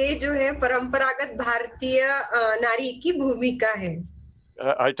 तो ये जो है परंपरागत भारतीय नारी की भूमिका है।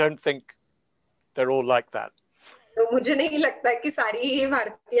 I don't think they're all like that. तो मुझे नहीं लगता कि सारी ही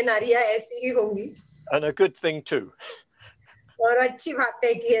भारतीय नारियां ऐसी ही होंगी। And a good thing too. और अच्छी बात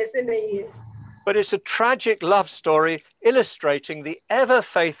है कि ऐसे नहीं है। But it's a tragic love story illustrating the ever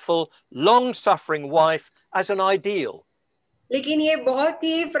faithful, long-suffering wife as an ideal. लेकिन ये बहुत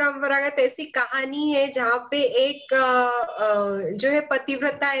ही परंपरागत ऐसी कहानी है जहाँ पे एक जो है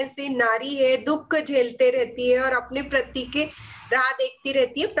पतिव्रता ऐसी नारी है, दुख झेलते रहती है और अपने पति के राह देखती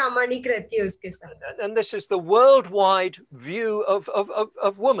रहती है, प्रामाणिक रहती है उसके साथ। And this is the worldwide view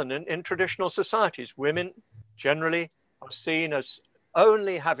of women in traditional societies. Women generally are seen as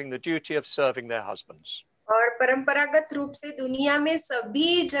only having the duty of serving their husbands. और परंपरागत रूप से दुनिया में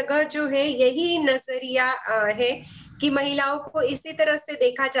सभी जगह जो है यही नजरिया है कि महिलाओं को इसी तरह से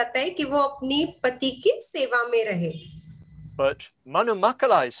देखा जाता है कि वो अपनी पति की सेवा में रहे। But Manu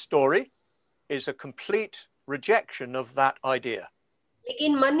Makalai's story is a complete rejection of that idea.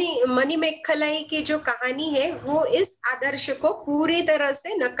 लेकिन मणिमेखलाई की जो कहानी है वो इस आदर्श को पूरी तरह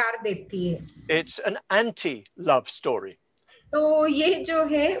से नकार देती है। It's an anti-love story. तो ये जो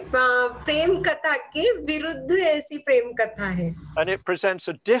है प्रेम कथा के विरुद्ध ऐसी प्रेम कथा है। And it presents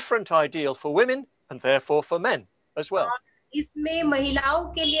a different ideal for women and therefore for men as well. इसमें महिलाओं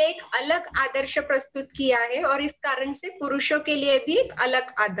के लिए एक अलग आदर्श प्रस्तुत किया है और इस कारण से पुरुषों के लिए भी एक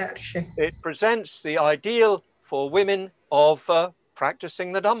अलग आदर्श है। It presents the ideal for women of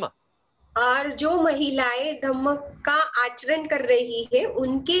practicing the Dhamma. और जो महिलाएं धम्म का आचरण कर रही है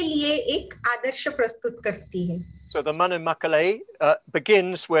उनके लिए एक आदर्श प्रस्तुत करती है। So the Manu Makalai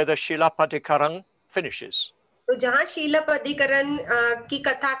begins where the Shilapadikaran finishes. तो जहाँ शीलपदीकरण की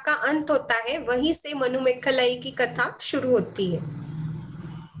कथा का अंत होता है वहीं से मनुमेखलाई की कथा शुरू होती है।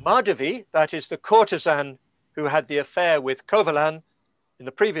 Madhavi, that is the courtesan who had the affair with Kovalan in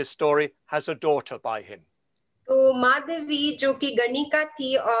the previous story, has a daughter by him. तो माधवी जो कि गणिका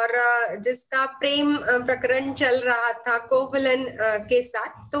थी और जिसका प्रेम प्रकरण चल रहा था कोवलन के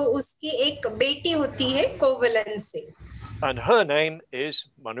साथ, तो उसकी एक बेटी होती है कोवलन से। And her name is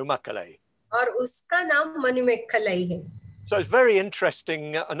Manu Makalai. और उसका नाम मनुमेखलाई है। So it's very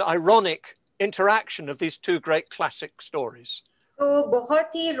interesting and ironic interaction of these two great classic stories. तो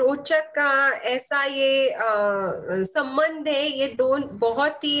बहुत ही रोचक ऐसा ये संबंध है ये दो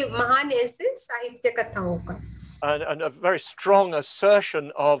बहुत ही महान ऐसे साहित्य कथाओं का। And a very strong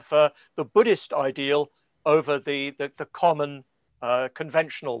assertion of the Buddhist ideal over the common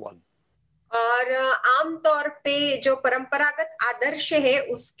conventional one. और आमतौर पे जो परंपरागत आदर्श है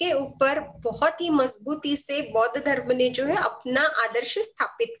उसके ऊपर बहुत ही मजबूती से बौद्ध धर्म ने जो है अपना आदर्श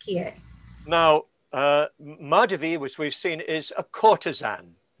स्थापित किया है। Now, Madhavi, which we've seen, is a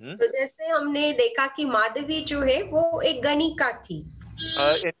courtesan. तो जैसे हमने देखा कि माधवी जो है वो एक गणिका थी।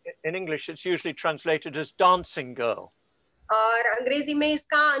 In English, it's usually translated as dancing girl. और अंग्रेजी में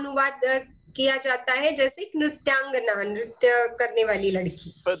इसका अनुवाद किया जाता है जैसे नृत्यांगना, नृत्य करने वाली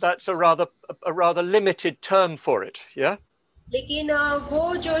लड़की। But that's a rather limited term for it, yeah? लेकिन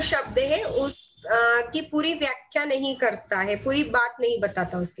वो जो शब्द है उस की पूरी व्याख्या नहीं करता है, पूरी बात नहीं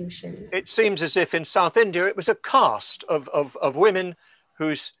बताता उसके विषय में। It seems as if in South India it was a caste of women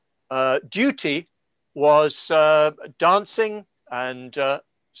whose duty was dancing and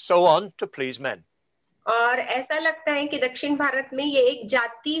so on to please men. और ऐसा लगता है कि दक्षिण भारत में ये एक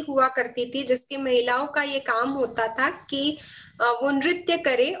जाति हुआ करती थी जिसकी महिलाओं का ये काम होता था कि वो नृत्य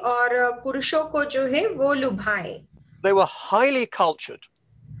करे और पुरुषों को जो है वो लुभाए. They were highly cultured.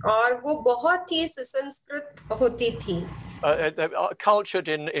 और वो बहुत ही सुसंस्कृत होती थी. They were cultured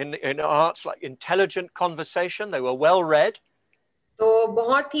in arts like intelligent conversation. They were well read. तो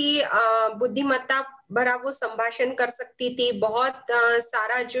बहुत ही बुद्धिमत्ता भरा वो संभाषण कर सकती थी. बहुत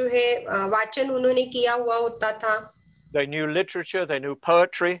सारा जो है वाचन उन्होंने किया हुआ होता था. They knew literature, they knew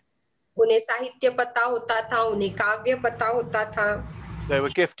poetry. उन्हें साहित्य पता होता था, उन्हें काव्य पता होता था. They were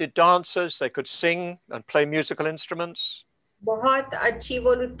gifted dancers, they could sing and play musical instruments. बहुत अच्छी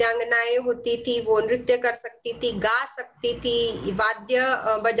वो नृत्यांगनाएं होती थी, वो नृत्य कर सकती थी, गा सकती थी, वाद्य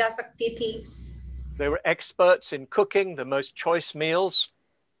बजा सकती थी. They were experts in cooking the most choice meals.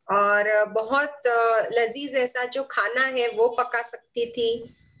 और बहुत लजीज ऐसा जो खाना है वो पका सकती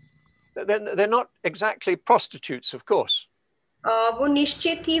थी. They're not exactly prostitutes, of course. वो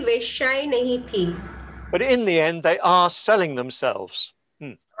निश्चित ही वेश्याएं नहीं थी. But in the end, they are selling themselves.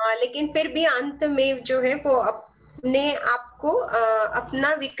 लेकिन फिर भी अंत में जो है वो अपने आप को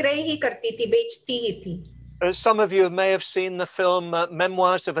अपना विक्रय ही करती थी, बेचती ही थी. Some of you may have seen the film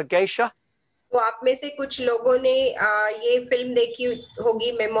Memoirs of a Geisha. तो आप में से कुछ लोगों ने ये फिल्म देखी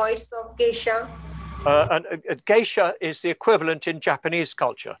होगी, memoirs of geisha. And geisha is the equivalent in Japanese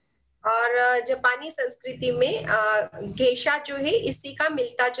culture. और जापानी संस्कृति में गेशा जो है इसी का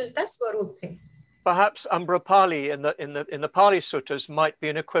मिलता जुलता स्वरूप है. Perhaps Amrapali in the Pali Suttas might be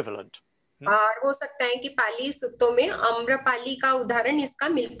an equivalent. और हो सकता है कि पाली सुत्तों में आम्रपाली का उदाहरण इसका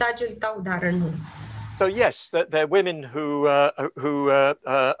मिलता जुलता उदाहरण हो. So yes, they're women who are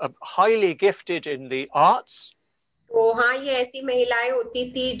highly gifted in the arts. तो हाँ, ये ऐसी महिलाएं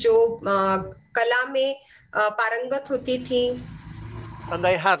होती थी जो कला में पारंगत होती थी. And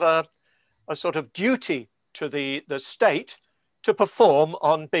they have a sort of duty to the state to perform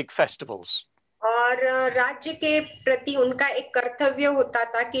on big festivals. और राज्य के प्रति उनका एक कर्तव्य होता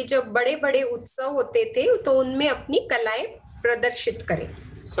था कि जब बड़े बड़े उत्सव होते थे तो उनमें अपनी कलाएं प्रदर्शित करें.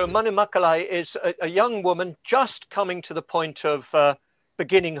 So Manimakkalai is a young woman just coming to the point of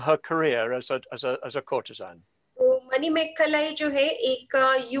beginning her career as a courtesan. तो मणिमेखलाई जो है एक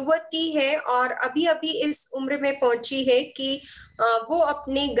युवती है और अभी अभी इस उम्र में पहुंची है कि वो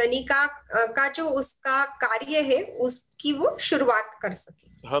अपने गणिका का जो उसका कार्य है उसकी वो शुरुआत कर सके.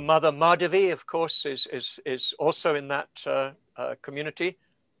 Her mother Madhavi, of course, is also in that community.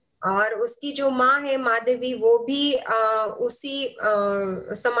 और उसकी जो माँ है माधवी वो भी उसी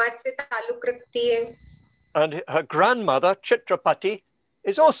समाज से ताल्लुक रखती है. And her grandmother Chitrapati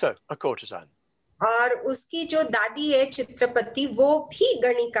is also a courtesan. और उसकी जो दादी है चित्रपति वो भी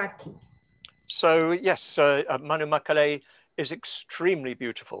गणिका थी. So yes, Manimakkalai is extremely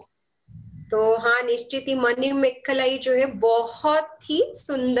beautiful. तो हाँ, निश्चित ही मणिमेखलाई जो है बहुत ही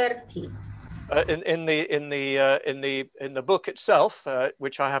सुंदर थी. In the book itself,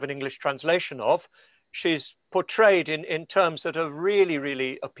 which I have an English translation of, she's portrayed in terms that are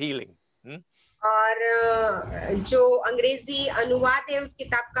really appealing. और जो अंग्रेजी अनुवाद है उस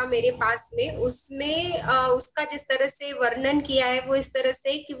किताब का मेरे पास में, उसमें उसका जिस तरह से वर्णन किया है वो इस तरह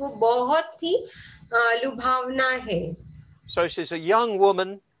से कि वो बहुत ही लुभावना है. So she's a young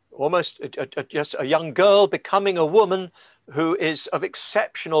woman, almost just a young girl becoming a woman who is of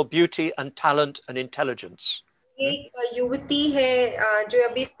exceptional beauty and talent and intelligence. एक युवती है जो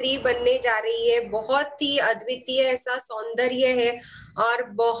अभी स्त्री बनने जा रही है, बहुत ही अद्वितीय ऐसा सौंदर्य है और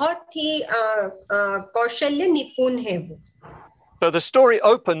बहुत ही कौशल्य निपुण है वो. So the story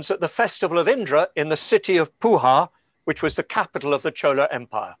opens at the festival of Indra in the city of Puja, which was the capital of the Chola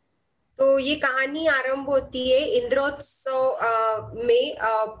Empire. तो ये कहानी आरंभ होती है इंद्रोत्सव में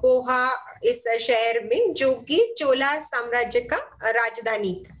पोहा इस शहर में जो कि चोला साम्राज्य का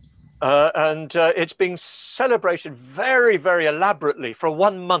राजधानी था. And it's being celebrated very elaborately for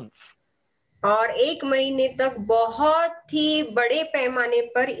 1 month. और एक महीने तक बहुत ही बड़े पैमाने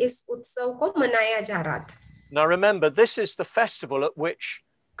पर इस उत्सव को मनाया जा रहा था. Now remember, this is the festival at which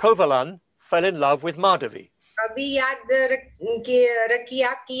Kovalan fell in love with Madhavi. अभी याद रखिए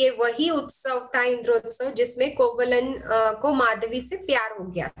आप कि ये वही उत्सव था इंद्रोत्सव जिसमें कोवलन को माधवी से प्यार हो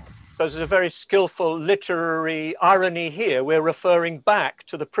गया था. There's a very skillful literary irony here. We're referring back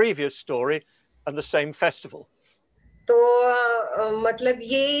to the previous story and the same festival. तो मतलब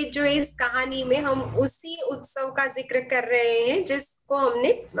ये जो इस कहानी में हम उसी उत्सव का जिक्र कर रहे हैं जिसको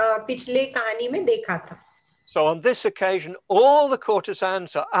हमने पिछले कहानी में देखा था. So on this occasion, all the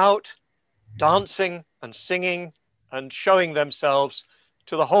courtesans are out dancing and singing and showing themselves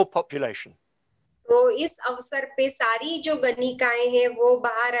to the whole population. तो इस अवसर पे सारी जो गणिकाएं हैं वो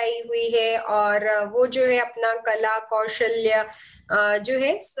बाहर आई हुई है और वो जो है अपना कला कौशल्य जो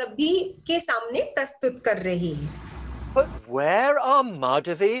है सभी के सामने प्रस्तुत कर रही है। But where are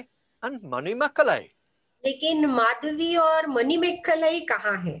Madhavi and Manimekalai? लेकिन माधवी और मणिमेखलाई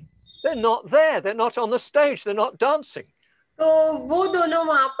कहाँ है? They're not there. They're not on the stage. They're not dancing. तो वो दोनों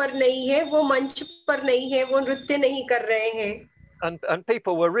वहां पर नहीं है, वो मंच पर नहीं है, वो नृत्य नहीं कर रहे हैं। And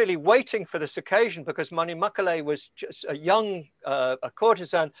people were really waiting for this occasion because Manimekalai was just a young a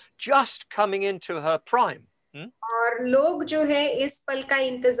courtesan just coming into her prime. और लोग जो है इस पल का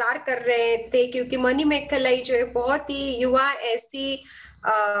इंतजार कर रहे थे क्योंकि मणिमेखलाई जो है बहुत ही युवा ऐसी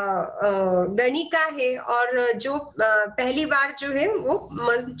गणिका है और जो पहली बार जो है वो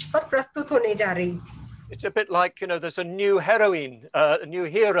मंच पर प्रस्तुत होने जा रही थी। It's a bit like, there's a new heroine, a new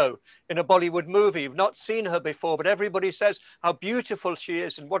hero in a Bollywood movie. You've not seen her before, but everybody says how beautiful she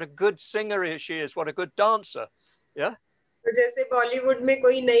is and what a good singer she is, what a good dancer. Yeah? तो जैसे बॉलीवुड में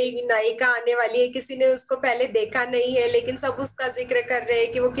कोई नई नायिका आने वाली है, किसी ने उसको पहले देखा नहीं है, लेकिन सब उसका जिक्र कर रहे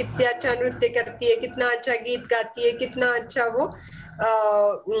हैं कि वो कितना अच्छा नृत्य करती है, कितना अच्छा गीत गाती है, कितना अच्छा वो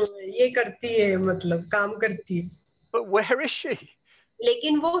ये करती है, मतलब काम करती है। But where is she?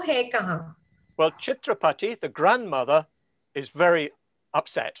 लेकिन वो है कहाँ? Well, Chitrapati, the grandmother, is very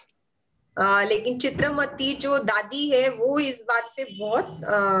upset. लेकिन चित्रमती जो दादी है वो इस बात से बहुत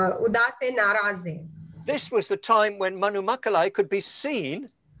उदास है, नाराज है। This was the time when Manimekalai could be seen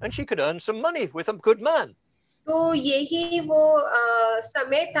and she could earn some money with a good man. तो यही वो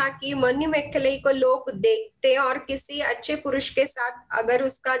समय था कि मणिमेखलाई को लोग देखते और किसी अच्छे पुरुष के साथ अगर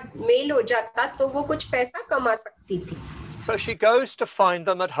उसका मेल हो जाता तो वो कुछ पैसा कमा सकती थी। So she goes to find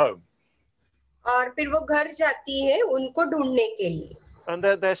them at home. और फिर वो घर जाती है उनको ढूंढने के लिए। And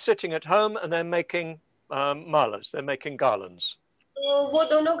they're sitting at home and they're making malas, they're making garlands. तो वो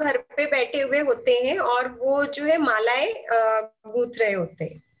दोनों घर पे बैठे हुए होते हैं और वो जो है मालाएं गूंथ रहे होते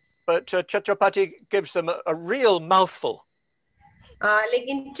हैं। But Chitrapati gives them a real mouthful.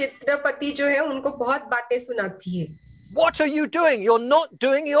 लेकिन चित्रपति जो है उनको बहुत बातें सुनाती है। What are you doing? You're not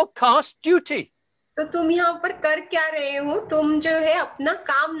doing your caste duty. तो तुम यहाँ पर कर क्या रहे हो? तुम जो है अपना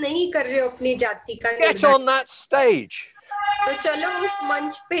काम नहीं कर रहे हो अपनी जाति का। Get on that stage. तो चलो उस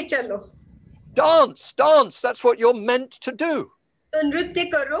मंच पे चलो। Dance, dance. That's what you're meant to do. तो नृत्य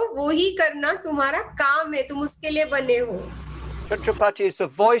करो, वो ही करना तुम्हारा काम है, तुम उसके लिए बने हो। Chitrapati is the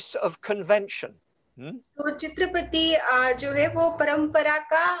voice of convention. तो चित्रपति जो है वो परंपरा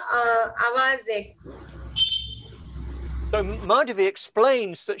का आवाज है। So Madhavi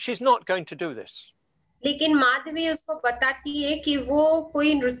explains that she's not going to do this. लेकिन माधवी उसको बताती है कि वो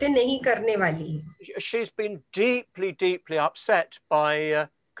कोई नृत्य नहीं करने वाली है। She's been deeply, deeply upset by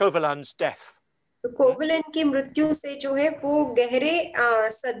Kovalan's death. तो कोवलन की मृत्यु से जो है वो गहरे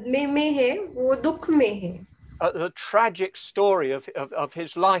सदमे में है, वो दुख में है। The tragic story of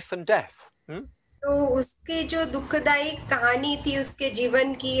his life and death. तो उसके जो दुखदायी कहानी थी उसके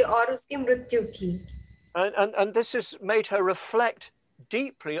जीवन की और उसकी मृत्यु की। And this has made her reflect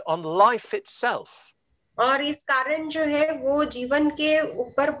deeply on life itself. और इस कारण जो है वो जीवन के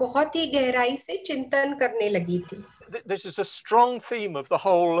ऊपर बहुत ही गहराई से चिंतन करने लगी थी। This is a strong theme of the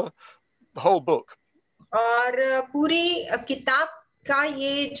whole book. और पूरी किताब का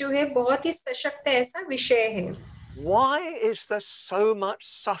ये जो है बहुत ही सशक्त ऐसा विषय है। Why is there so much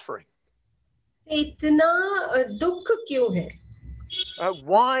suffering? इतना दुख क्यों है?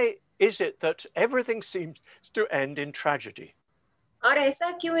 Why is it that everything seems to end in tragedy? और ऐसा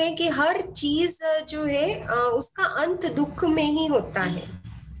क्यों है कि हर चीज जो है उसका अंत दुख में ही होता है?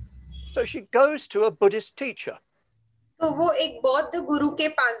 So she goes to a Buddhist teacher. तो वो एक बौद्ध गुरु के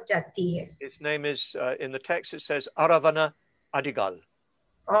पास जाती है। His name is in the text it says Aravana Adigal.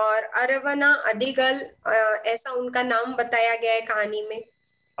 और अरवना अधिगल ऐसा उनका नाम बताया गया है कहानी में।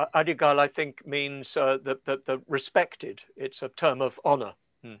 Adigal I think means the respected. It's a term of honor.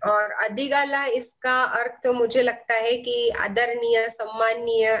 और अधिगाला इसका अर्थ मुझे लगता है कि आदरणीय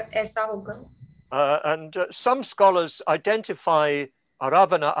सम्माननीय ऐसा होगा। And some scholars identify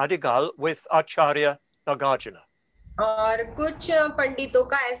Aravana Adigal with Acharya Nagarjuna. और कुछ पंडितों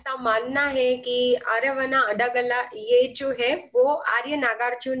का ऐसा मानना है कि आर्यवना अडागला ये जो है वो आर्य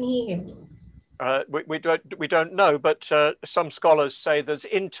नागार्जुन ही है। We don't know, but some scholars say there's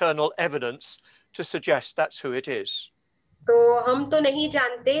internal evidence to suggest that's who it is. तो हम तो नहीं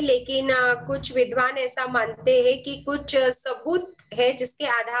जानते, लेकिन कुछ विद्वान ऐसा मानते हैं कि कुछ सबूत है जिसके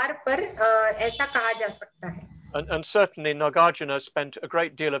आधार पर ऐसा कहा जा सकता है। And certainly Nagarjuna spent a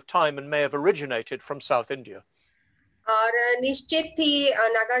great deal of time and may have originated from South India. और निश्चित ही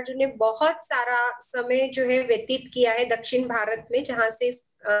नागार्जुन ने बहुत सारा समय जो है व्यतीत किया है दक्षिण भारत में, जहाँ से इस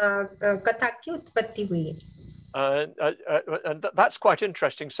कथा की उत्पत्ति हुई है। And that's quite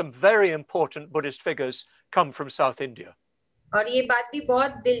interesting. Some very important Buddhist figures come from South India. और ये बात भी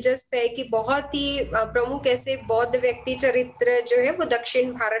बहुत दिलचस्प है कि बहुत ही प्रमुख ऐसे बौद्ध व्यक्ति चरित्र जो है वो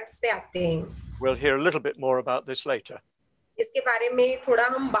दक्षिण भारत से आते हैं। We'll hear a little bit more about this later. इसके बारे में थोड़ा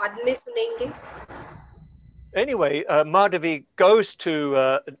हम बाद में सुनेंगे। Anyway, Madhavi goes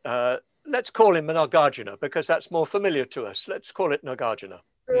to, let's call him Nagarjuna because that's more familiar to us. Let's call it Nagarjuna.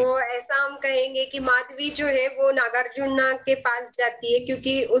 तो ऐसा हम कहेंगे कि माधवी जो है वो नागार्जुना के पास जाती है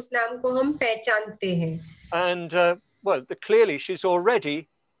क्योंकि उस नाम को हम पहचानते हैं। And well, clearly she's already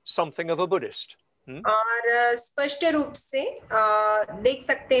something of a Buddhist. और स्पष्ट रूप से देख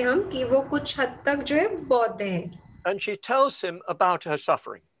सकते हैं हम कि वो कुछ हद तक जो है बौद्ध है। And she tells him about her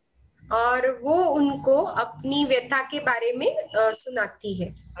suffering. और वो उनको अपनी व्यथा के बारे में सुनाती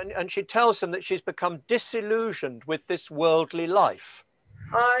है। And she tells him that she's become disillusioned with this worldly life.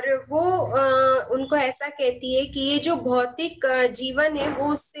 और वो उनको ऐसा कहती है कि ये जो भौतिक जीवन है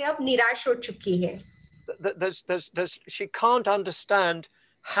वो उससे अब निराश हो चुकी है। She can't understand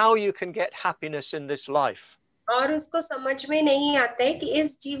how you can get happiness in this life. और उसको समझ में नहीं आता है कि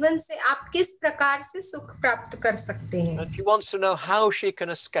इस जीवन से आप किस प्रकार से सुख प्राप्त कर सकते हैं। And she wants to know how she can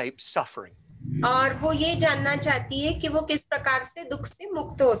escape suffering. और वो ये जानना चाहती है कि वो किस प्रकार से दुख से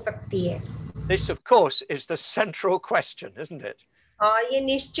मुक्त हो सकती है। This, of course, is the central question, isn't it? ये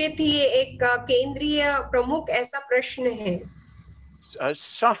निश्चित ही एक केंद्रीय प्रमुख ऐसा प्रश्न है।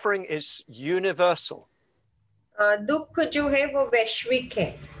 Suffering is universal. दुख जो है वो वैश्विक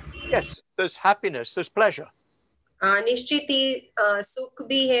है। Yes, there's happiness, there's pleasure. निश्चित ही सुख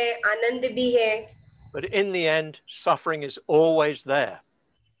भी है, आनंद भी है। But in the end, suffering is always there.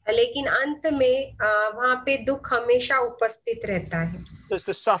 लेकिन अंत में वहां पे दुख हमेशा उपस्थित रहता है। There's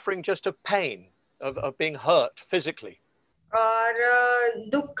the suffering just of pain, of being hurt physically. और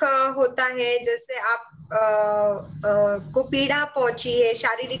दुख होता है जैसे आप को पीड़ा पहुंची है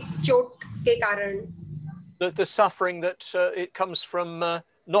शारीरिक चोट के कारण। There's the suffering that it comes from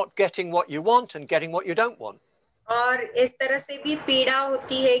not getting what you want and getting what you don't want. और इस तरह से भी पीड़ा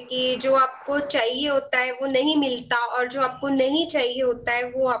होती है कि जो आपको चाहिए होता है वो नहीं मिलता और जो आपको नहीं चाहिए होता है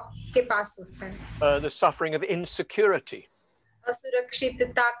वो आपके पास होता है। The suffering of insecurity.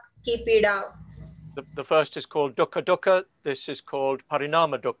 असुरक्षितता की पीड़ा। The first is called dukkha dukkha. This is called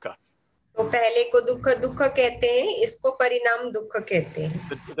parinama dukkha. तो पहले को दुख दुख कहते हैं, इसको परिणाम दुख कहते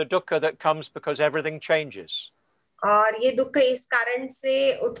हैं। The dukkha that comes because everything changes. और ये दुख इस कारण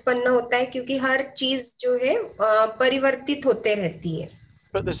से उत्पन्न होता है क्योंकि हर चीज जो है परिवर्तित होते रहती है।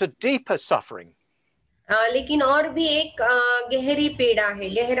 But there's a deeper suffering. लेकिन और भी एक गहरी पीड़ा है,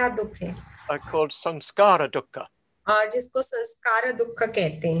 गहरा दुख है। Called samskara dukkha. और जिसको संस्कार दुख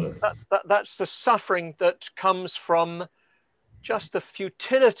कहते हैं। That's the suffering that comes from just the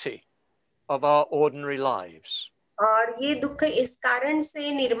futility of our ordinary lives. और ये दुख इस कारण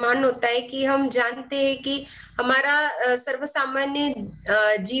से निर्माण होता है कि हम जानते हैं कि हमारा सर्वसामान्य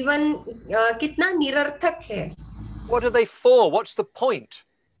जीवन कितना निरर्थक है। What are they for? What's the point?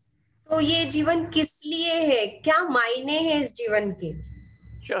 तो ये जीवन किस लिए है, क्या मायने हैं इस जीवन के?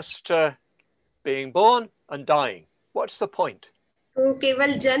 Just being born and dying. What's the point? तो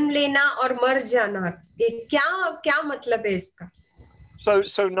केवल जन्म लेना और मर जाना, क्या मतलब है इसका?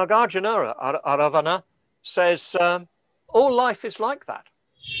 So Nagarjuna Aravana says all life is like that.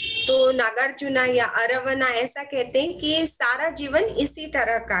 तो नागार्जुना या अरवना ऐसा कहते हैं कि सारा जीवन इसी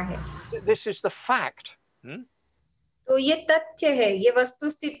तरह का है। This is the fact. तो ये तथ्य है, ये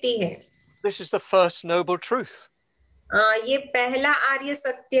वस्तुस्थिति है। This is the first noble truth. ये पहला आर्य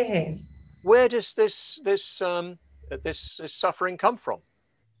सत्य है। Where does this suffering come from?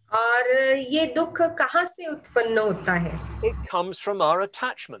 और ये दुख कहाँ से उत्पन्न होता है? It comes from our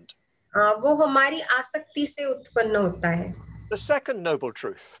attachment. वो हमारी आसक्ति से उत्पन्न होता है। The second noble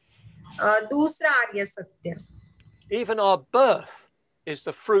truth. दूसरा आर्य सत्य। Even our birth is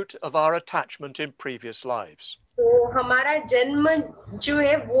the fruit of our attachment in previous lives. तो हमारा जन्म जो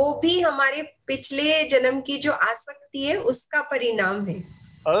है वो भी हमारे पिछले जन्म की जो आसक्ति है उसका परिणाम है।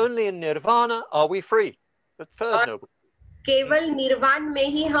 Only in nirvana are we free. The third noble. केवल निर्वाण में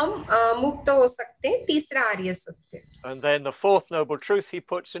ही हम मुक्त हो सकते हैं, तीसरा आर्य सत्य। And then the fourth noble truth he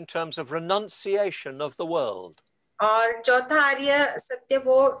puts in terms of renunciation of the world. और चौथा आर्य सत्य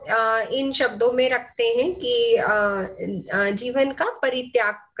वो इन शब्दों में रखते हैं कि जीवन का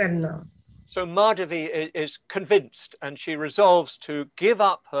परित्याग करना। So Madhavi is convinced and she resolves to give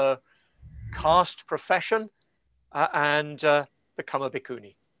up her caste profession and become a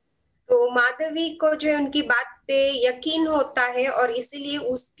bhikkhuni. तो माधवी को जो है उनकी बात पे यकीन होता है और इसीलिए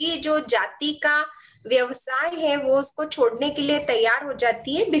उसकी जो जाति का व्यवसाय है वो उसको छोड़ने के लिए तैयार हो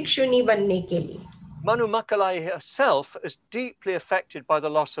जाती है भिक्षुनी बनने के लिए। Manu Makalai herself is deeply affected by the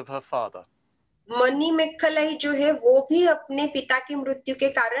loss of her father. Money मेक्खलाई जो है वो भी अपने पिता की मृत्यु के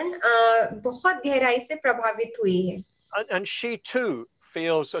कारण बहुत गहराई से प्रभावित हुई है। And she too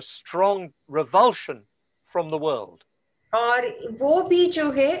feels a strong revulsion from the world. और वो भी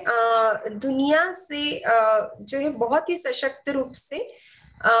जो है दुनिया से जो है बहुत ही सशक्त रूप से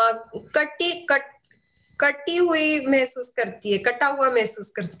कटी हुई महसूस करती है, कटा हुआ महसूस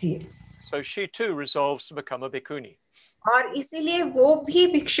करती है। So she too resolves to become a bhikkhuni. और इसीलिए वो भी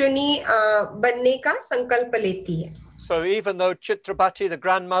भिक्षुनी बनने का संकल्प लेती है। So even though Chitrapati, the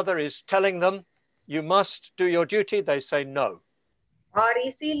grandmother, is telling them, you must do your duty, they say no. और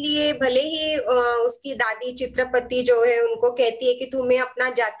इसीलिए भले ही उसकी दादी चित्रपति जो है उनको कहती है कि तुम्हें अपना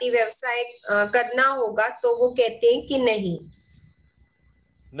जाति व्यवसाय करना होगा, तो वो कहते हैं कि नहीं।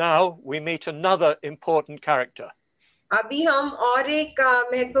 Now we meet another important character. अभी हम और एक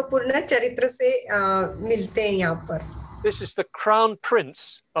महत्वपूर्ण चरित्र से मिलते हैं यहाँ पर। This is the crown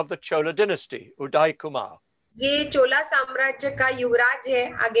prince of the Chola dynasty, Uday Kumar. ये चोला साम्राज्य का युवराज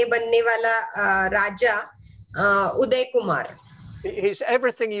है, आगे बनने वाला राजा Uday Kumar. He's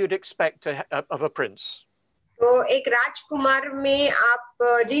everything you'd expect of a prince. तो एक राजकुमार में आप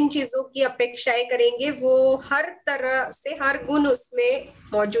जिन चीजों की अपेक्षाएं करेंगे वो हर तरह से हर गुण उसमें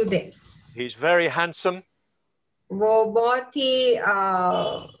मौजूद है। He's very handsome. वो बहुत ही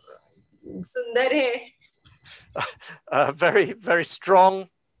सुंदर है। Very strong.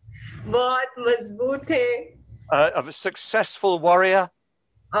 बहुत मजबूत है। Of a successful warrior.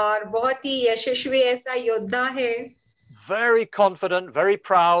 और बहुत ही यशस्वी ऐसा योद्धा है। Very confident, very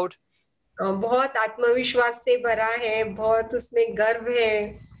proud. बहुत आत्मविश्वास से भरा है, बहुत उसमें गर्व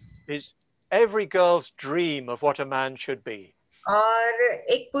है। Is every girl's dream of what a man should be. और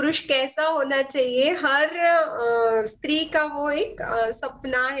एक पुरुष कैसा होना चाहिए, हर स्त्री का वो एक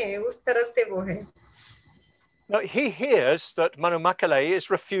सपना है, उस तरह से वो है। Now he hears that Manu Makalai is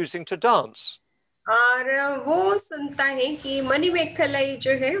refusing to dance. और वो सुनता है कि मणि मेखलाई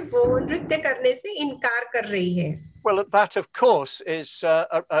जो है वो नृत्य करने से इनकार कर रही है। Well, that of course is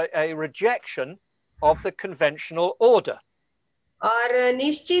a rejection of the conventional order. और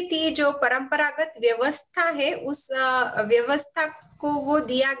निश्चित ही जो परंपरागत व्यवस्था है उस व्यवस्था को वो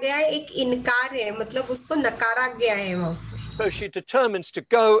दिया गया एक इनकार है, मतलब उसको नकारा गया है वहाँ। So she determines to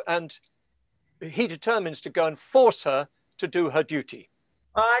go and he determines to go and force her to do her duty.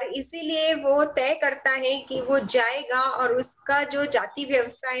 और इसीलिए वो तय करता है कि वो जाएगा और उसका जो जाति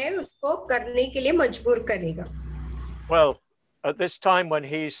व्यवसाय है उसको करने के लिए मजबूर करेगा। Well, at this time when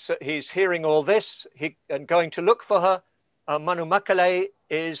he's hearing all this, and going to look for her, Manu Makalai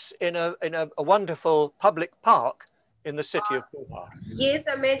is in a wonderful public park in the city of Puja. ये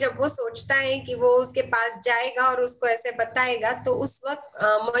समय जब वो सोचता है कि वो उसके पास जाएगा और उसको ऐसे बताएगा, तो उस वक्त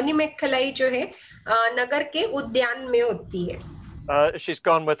मणि मेखलाई जो है नगर के उद्यान में होती है। She's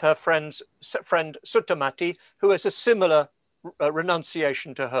gone with her friend Suttamati, who has a similar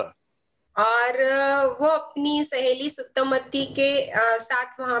renunciation to her. और वो अपनी सहेली सुत्तमती के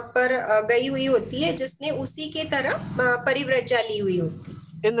साथ वहां पर गई हुई होती है, जिसने उसी के तरह परिव्रजा ली हुई होती।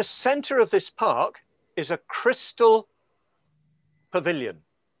 In the center of this park is a crystal pavilion.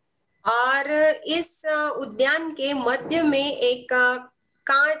 और इस उद्यान के मध्य में एक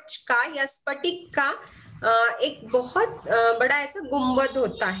कांच का या स्फटिक का एक बहुत बड़ा ऐसा गुंबद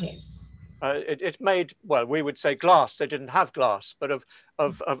होता है। It's made, well, we would say glass. They didn't have glass, but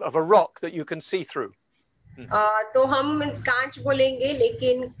of a rock that you can see through. तो हम कांच बोलेंगे,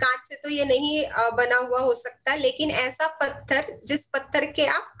 लेकिन कांच से तो ये नहीं बना हुआ हो सकता, लेकिन ऐसा पत्थर जिस पत्थर के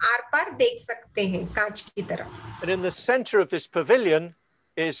आप आर पार देख सकते हैं कांच की तरह। And in the center of this pavilion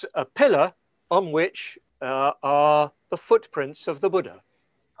is a pillar on which are the footprints of the Buddha.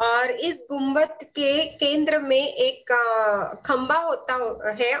 और इस गुंबद के केंद्र में एक खंबा होता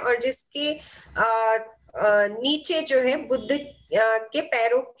है और जिसके नीचे जो है बुद्ध के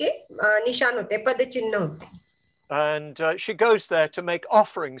पैरों के निशान होते हैं, पद चिन्ह होते हैं। And she goes there to make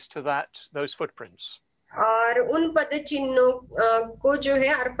offerings to those footprints. और उन पद चिन्हों को जो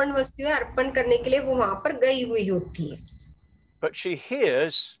है अर्पण वस्तुएं अर्पण करने के लिए वो वहां पर गई हुई होती है। But she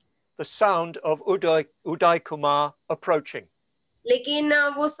hears the sound of Uday Kumar approaching. लेकिन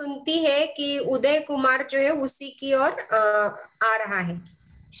वो सुनती है कि उदय कुमार जो है उसी की ओर आ रहा है।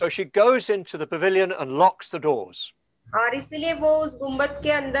 So she goes into the pavilion and locks the doors. और इसलिए वो उस गुंबद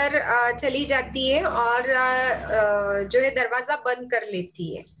के अंदर चली जाती है और जो है दरवाजा बंद कर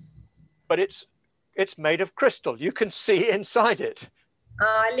लेती है। But it's made of crystal. You can see inside it.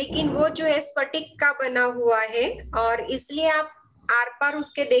 लेकिन वो जो है स्फटिक का बना हुआ है और इसलिए आप आर पार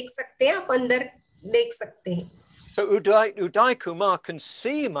उसके देख सकते हैं, आप अंदर देख सकते हैं. So Uday Kumar can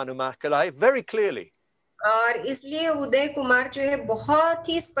see Manu Makalai very clearly. और इसलिए उदय कुमार जो है बहुत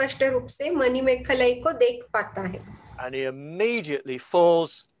ही स्पष्ट रूप से मणिमेखलाई को देख पाता है. And he immediately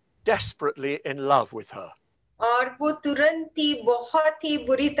falls desperately in love with her. और वो तुरंत ही बहुत ही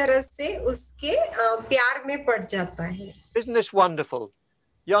बुरी तरह से उसके प्यार में पड़ जाता है. Isn't this wonderful?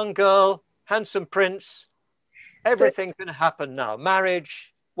 Young girl, handsome prince, everything can happen now.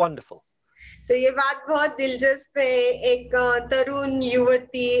 Marriage, wonderful. तो ये बात बहुत दिलचस्प है. एक तरुण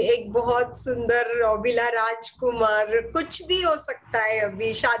युवती, एक बहुत सुंदर रौबिला राजकुमार, कुछ भी हो सकता है.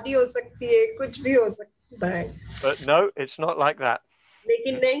 अभी शादी हो सकती है, कुछ भी हो सकता है. But no, it's not like that.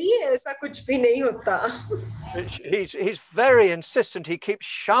 लेकिन नहीं, ऐसा कुछ भी नहीं होता. He's very insistent. He keeps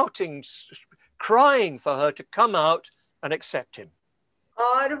shouting, crying for her to come out and accept him.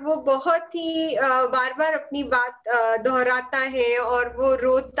 और वो बहुत ही बार बार अपनी बात दोहराता है और वो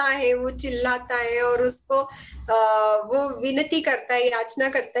रोता है, वो चिल्लाता है और उसको वो विनती करता है, याचना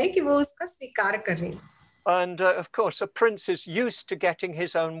करता है कि वो उसका स्वीकार करे. And of course, a prince is used to getting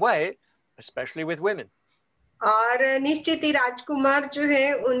his own way, especially with women. और निश्चित ही राजकुमार जो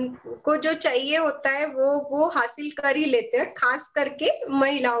है उनको जो चाहिए होता है वो हासिल कर ही लेते हैं, खास करके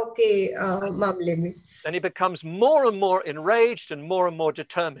महिलाओं के मामले में. Then he becomes more and more enraged and more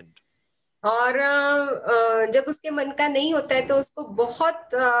determined. और जब उसके मन का नहीं होता है तो उसको बहुत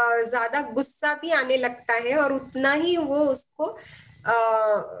ज्यादा गुस्सा भी आने लगता है और उतना ही वो उसको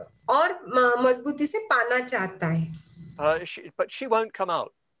और मजबूती से पाना चाहता है. But she won't come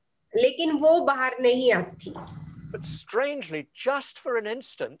out. लेकिन वो बाहर नहीं आती. But strangely, just for an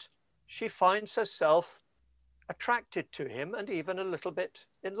instant, she finds herself attracted to him and even a little bit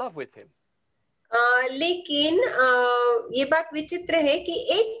in love with him. लेकिन ये बात विचित्र है कि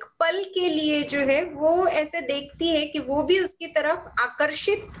एक पल के लिए जो है वो ऐसे देखती है कि वो भी उसकी तरफ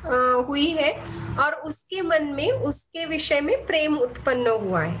आकर्षित हुई है और उसके मन में उसके विषय में प्रेम उत्पन्न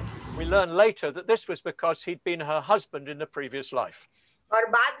हुआ है. We learn later that this was because he'd been her husband in a previous life. और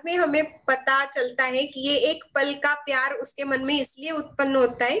बाद में हमें पता चलता है कि ये एक पल का प्यार उसके मन में इसलिए उत्पन्न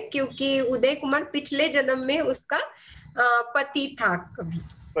होता है क्योंकि उदय कुमार पिछले जन्म में उसका पति था कभी.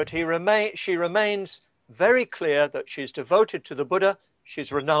 But she remains very clear that she's devoted to the Buddha.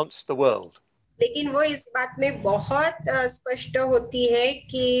 She's renounced the world. लेकिन वो इस बात में बहुत स्पष्ट होती है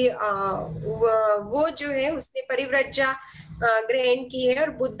कि वो जो है उसने परिव्रजा ग्रहण की है और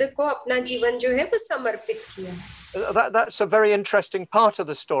बुद्ध को अपना जीवन जो है वो समर्पित किया. That's a very interesting part of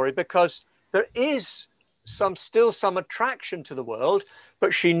the story because there is still some attraction to the world,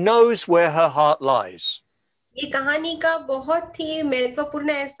 but she knows where her heart lies. ये कहानी का बहुत ही महत्वपूर्ण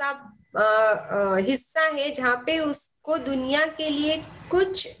ऐसा हिस्सा है जहाँ पे उसको दुनिया के लिए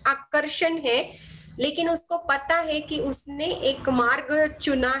कुछ आकर्षण है, लेकिन उसको पता है कि उसने एक मार्ग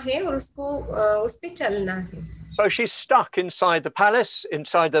चुना है और उसको उस पे चलना है. So she's stuck inside the palace,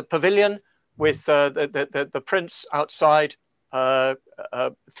 inside the pavilion, with the prince outside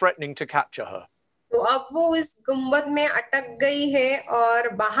threatening to capture her. तो अब वो इस गुंबद में अटक गई है और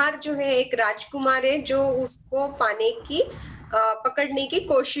बाहर जो है एक राजकुमार है जो उसको पाने की पकड़ने की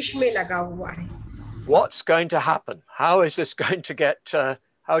कोशिश में लगा हुआ है. What's going to happen? How is this going to get?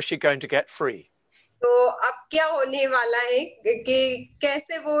 How is she going to get free? तो अब क्या होने वाला है कि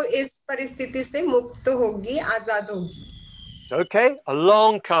कैसे वो इस परिस्थिति से मुक्त होगी, आजाद होगी. Okay,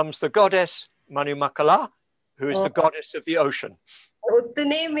 along comes the goddess Manu Makala, who is the goddess of the ocean.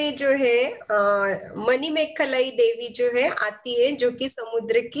 उतने में जो है मणिमेखलाई देवी जो है आती है जो कि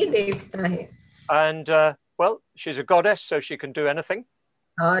समुद्र की देवता है. And well, she's a goddess, so she can do anything.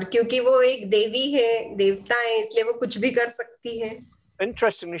 और क्योंकि वो एक देवी है, देवता है, इसलिए वो कुछ भी कर सकती है.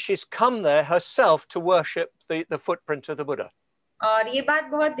 Interestingly, she's come there herself to worship the footprint of the Buddha. और ये बात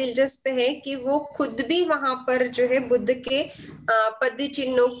बहुत दिलचस्प है कि वो खुद भी वहां पर जो है बुद्ध के पद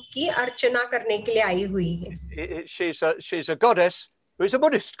चिन्हों की अर्चना करने के लिए आई हुई है. She's a goddess who is a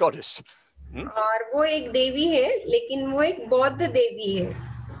Buddhist goddess. और वो एक देवी है लेकिन वो एक बौद्ध देवी है.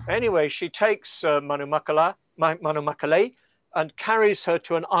 Anyway, she takes Manu Makalai and carries her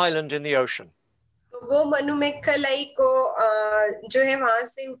to an island in the ocean. तो वो मणिमेखलाई को जो है वहां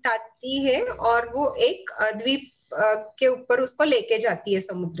से उठाती है और वो एक द्वीप के ऊपर उसको लेके जाती है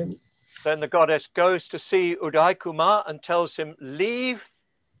समुद्र में. Then the goddess goes to see Uday Kumar and tells him, leave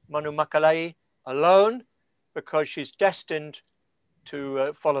Manu Makalai alone because she's destined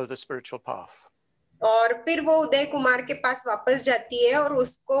to follow the spiritual path. और फिर वो उदय कुमार के पास वापस जाती है और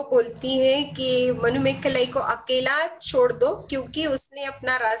उसको बोलती है कि मणिमेखलाई को अकेला छोड़ दो क्योंकि उसने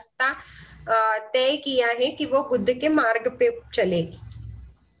अपना रास्ता तय किया है कि वो बुद्ध के मार्ग पे चलेगी.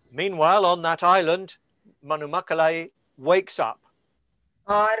 Meanwhile, on that island, Manumakalai wakes up.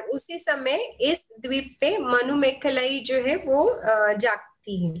 और उसी समय इस द्वीप पे मनुमेखलाई जो है वो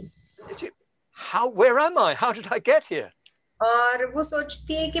जागती है। Where am I? How did I get here? और वो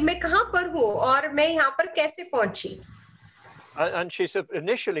सोचती है कि मैं कहाँ पर हूँ और मैं यहाँ पर कैसे पहुंची। And she's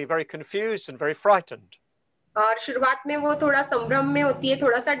initially very confused and very frightened. और शुरुआत में वो थोड़ा संभ्रम में होती है,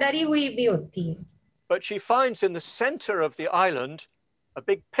 थोड़ा सा डरी हुई भी होती है। But she finds in the center of the island a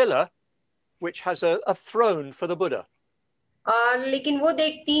big pillar which has a throne for the Buddha. और लेकिन वो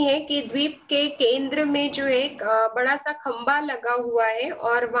देखती है कि द्वीप के केंद्र में जो एक बड़ा सा खंबा लगा हुआ है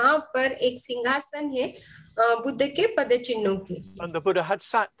और वहां पर एक सिंहासन है बुद्ध के पद चिन्हों के। And the Buddha had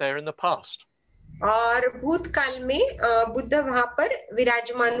sat there in the past. और भूतकाल में बुद्ध वहां पर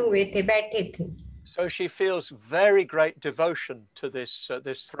विराजमान हुए थे, बैठे थे। So she feels very great devotion to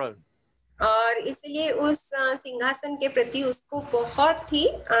this throne. और इसलिए उस सिंहासन के प्रति उसको बहुत ही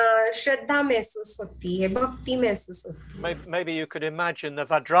श्रद्धा महसूस होती है, भक्ति महसूस होती है। Maybe you could imagine the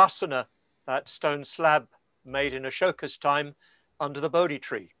Vajrasana, that stone slab made in Ashoka's time, under the Bodhi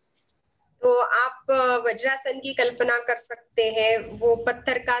tree. तो आप वज्रासन की कल्पना कर सकते हैं, वो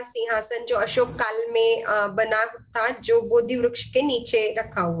पत्थर का सिंहासन जो अशोक काल में बना था, जो बोधि वृक्ष के नीचे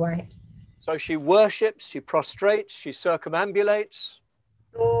रखा हुआ है। So she worships, she prostrates, she circumambulates.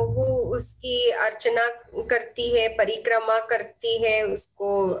 तो वो उसकी अर्चना करती है, परिक्रमा करती है,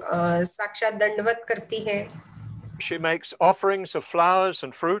 उसको साक्षात दंडवत करती है। She makes offerings of flowers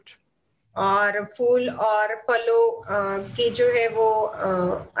and fruit. और फूल और फलों के जो है वो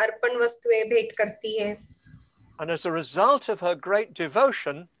अर्पण वस्तुएं भेंट करती है। And as a result of her great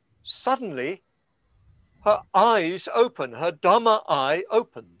devotion, suddenly her eyes open, her Dhamma eye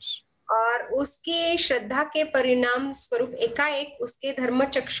opens. और उसके श्रद्धा के परिणाम स्वरूप एकाएक उसके धर्म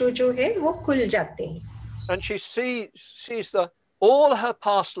चक्षु जो है वो खुल जाते हैं। And she sees all her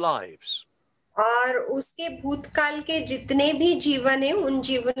past lives. और उसके भूतकाल के जितने भी जीवन है उन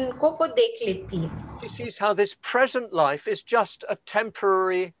जीवन को वो देख लेती है। She sees how this present life is just a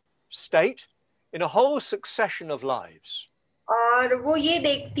temporary state in a whole succession of lives. और वो ये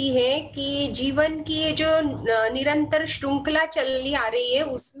देखती है कि जीवन की ये जो निरंतर श्रृंखला चली आ रही है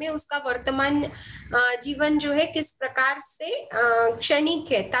उसमें उसका वर्तमान जीवन जो है किस प्रकार से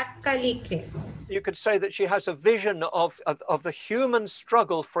क्षणिक है, तात्कालिक है। You could say that she has a vision of the human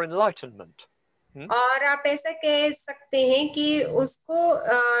struggle for enlightenment. और आप ऐसा कह सकते हैं कि उसको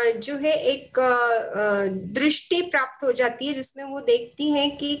जो है एक दृष्टि प्राप्त हो जाती है जिसमें वो देखती है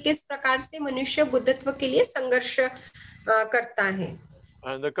कि किस प्रकार से मनुष्य बुद्धत्व के लिए संघर्ष करता है।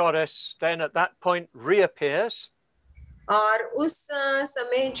 And the goddess then at that point reappears. और उस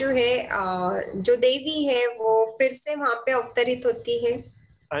समय जो है जो देवी है वो फिर से वहां पे अवतरित होती है।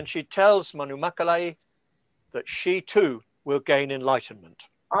 And she tells Manumakalai that she too will gain enlightenment.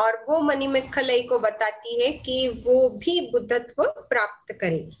 और वो मणिमेखलाई को बताती है कि वो भी बुद्धत्व प्राप्त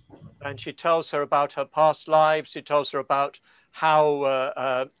करेगी। And she tells her about her past lives. She tells her about how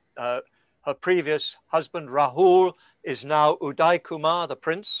her previous husband Rahul is now Uday Kumar, the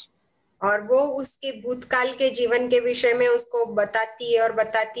prince. और वो उसके भूतकाल के जीवन के विषय में उसको बताती है और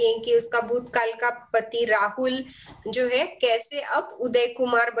बताती है कि उसका भूतकाल का पति राहुल जो है कैसे अब उदय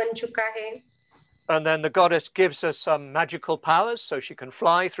कुमार बन चुका है। And then the goddess gives her some magical powers so she can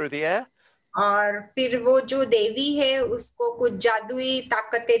fly through the air. और फिर वो जो देवी है उसको कुछ जादुई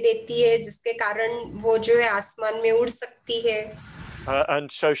ताकतें देती है जिसके कारण वो जो है आसमान में उड़ सकती है।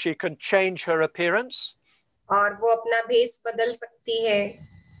 And so she can change her appearance. और वो अपना भेष बदल सकती है।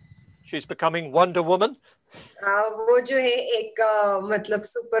 She's becoming Wonder Woman. वो जो है एक मतलब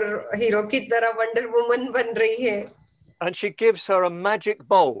सुपर हीरो की तरह वंडर वुमन बन रही है। And she gives her a magic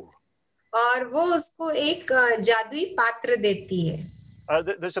bowl. और वो उसको एक जादुई पात्र देती है।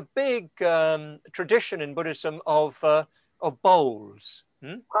 There's a big tradition in Buddhism of bowls.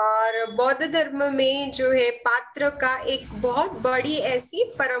 और बौद्ध धर्म में जो है पात्र का एक बहुत बड़ी ऐसी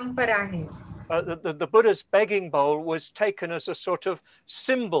परंपरा है। The Buddha's begging bowl was taken as a sort of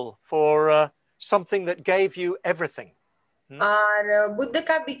symbol for something that gave you everything. और बुद्ध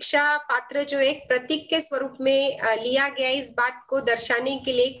का भिक्षा पात्र जो एक प्रतीक के स्वरूप में लिया गया इस बात को दर्शाने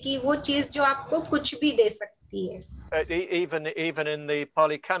के लिए कि वो चीज जो आपको कुछ भी दे सकती है। Even in the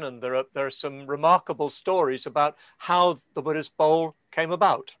Pali Canon, there are some remarkable stories about how the Buddha's bowl came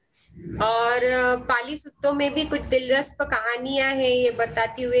about. और पाली सुत्तों में भी कुछ दिलचस्प कहानियां हैं ये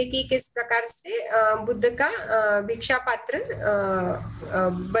बताती हुए कि किस प्रकार से बुद्ध का भिक्षा पात्र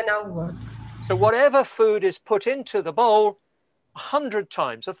बना हुआ। So whatever food is put into the bowl, 100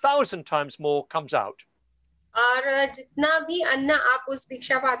 times, 1,000 times more comes out. और जितना भी अन्न आप उस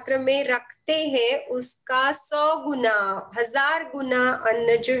भिक्षा पात्र में रखते हैं उसका 100 गुना 1000 गुना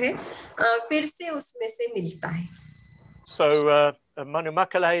अन्न जो है फिर से उसमें से मिलता है. So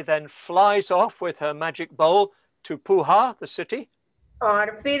Manumakale then flies off with her magic bowl to Puha, the city. और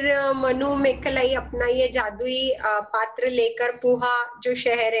फिर मनु मेखलाई अपना ये जादुई पात्र लेकर पुहा जो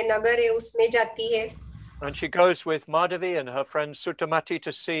शहर है नगर है उसमें जाती है. And she goes with Madhavi and her friend Sutamati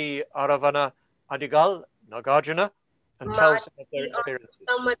to see Aravana Adigal, Nagarjuna, and tells them of their Madhavi और experiences.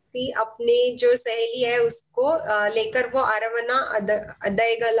 सुतमती अपनी जो सहेली है उसको लेकर वो अरवना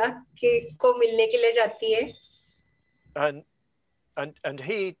अदयगला के को मिलने के लिए जाती है. And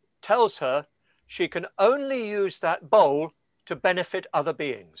he tells her she can only use that bowl to benefit other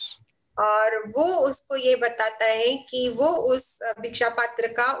beings. और वो उसको ये बताता है कि वो उस भिक्षा पात्र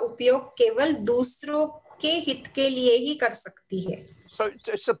का उपयोग केवल दूसरों के हित के लिए ही कर सकती है. So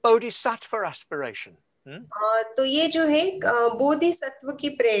it's a bodhisattva aspiration. तो ये जो है बोधिसत्व की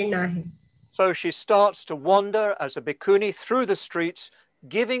प्रेरणा है. So she starts to wander as a bhikkhuni through the streets,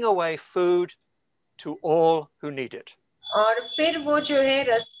 giving away food to all who need it. और फिर वो जो है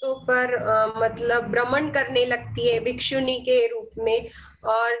रास्तों पर मतलब भ्रमण करने लगती है भिक्षुनी के रूप में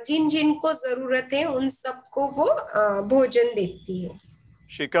और जिन जिन को जरूरत है उन सबको वो भोजन देती है.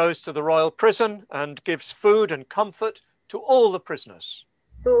 She goes to the royal prison and gives food and comfort to all the prisoners.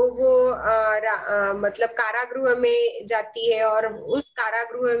 तो वो मतलब कारागृह में जाती है और उस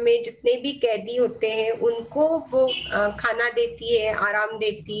कारागृह में जितने भी कैदी होते हैं उनको वो खाना देती है, आराम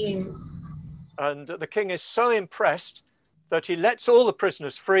देती है. And the king is so impressed that he lets all the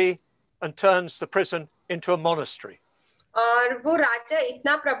prisoners free and turns the prison into a monastery. और वो राजा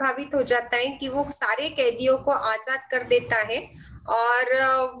इतना प्रभावित हो जाता है कि वो सारे कैदियों को आजाद कर देता है और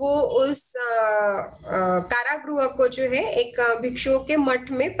वो उस कारागृह को जो है एक भिक्षुओं के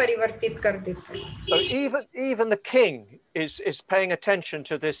मठ में परिवर्तित कर देता है. So even the king is paying attention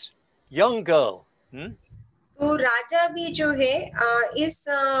to this young girl. तो राजा भी जो है इस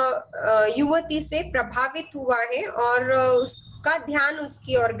युवती से प्रभावित हुआ है और उसका ध्यान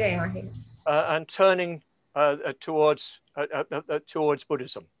उसकी ओर गया है. And turning towards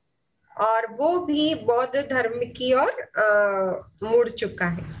Buddhism. और वो भी बौद्ध धर्म की ओर मुड़ चुका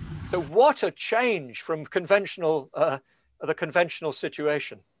है. So what a change from the conventional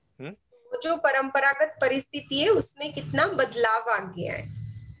situation. जो परंपरागत परिस्थिति है उसमें कितना बदलाव आ गया है.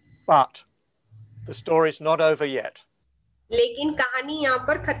 But the story is not over yet. लेकिन कहानी यहाँ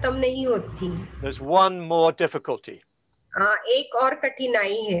पर खत्म नहीं होती. There's one more difficulty. एक और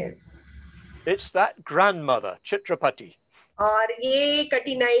कठिनाई है. It's that grandmother, Chitrapati. और ये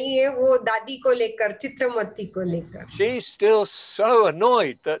कठिनाई है वो दादी को लेकर, चित्रमती को लेकर. She's still so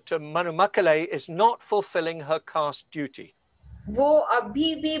annoyed that Manumakale is not fulfilling her caste duty. वो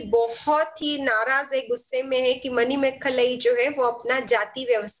अभी भी बहुत ही नाराज है, गुस्से में है कि मणिमेखलाई जो है वो अपना जाति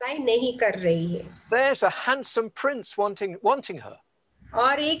व्यवसाय नहीं कर रही है. There's a handsome prince wanting her.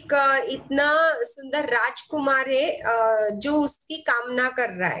 और एक इतना सुंदर राजकुमार है जो उसकी कामना कर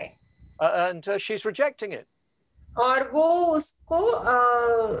रहा है. And she's rejecting it. और वो उसको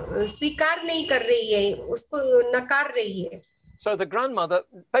स्वीकार नहीं कर रही है, उसको नकार रही है. So the grandmother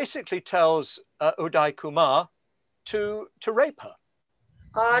basically tells Uday Kumar to rape her.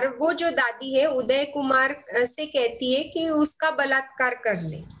 और वो जो दादी है उदय कुमार से कहती है कि उसका बलात्कार कर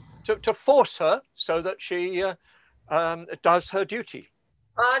ले. To force her so that she does her duty.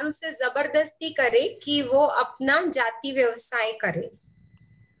 और उसे जबरदस्ती करे कि वो अपना जाति व्यवसाय करे.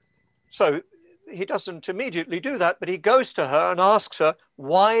 So he doesn't immediately do that, but he goes to her and asks her,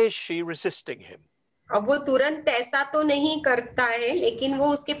 why is she resisting him? अब वो तुरंत ऐसा तो नहीं करता है, लेकिन वो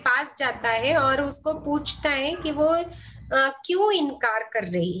उसके पास जाता है और उसको पूछता है कि वो क्यों इनकार कर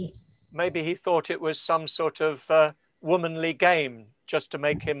रही है. Maybe he thought it was some sort of womanly game just to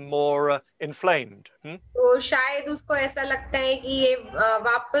make him more inflamed. तो शायद उसको ऐसा लगता है कि ये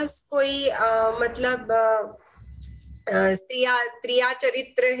वापस कोई मतलब स्त्रिया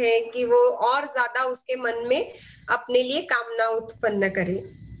चरित्र है कि वो और ज्यादा उसके मन में अपने लिए कामना उत्पन्न करे.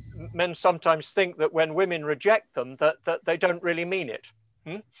 Men sometimes think that when women reject them that they don't really mean it.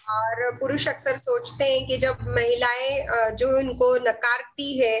 और पुरुष अक्सर सोचते हैं कि जब महिलाएं जो उनको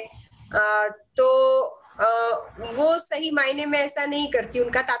नकारती है तो वो सही मायने में ऐसा नहीं करती,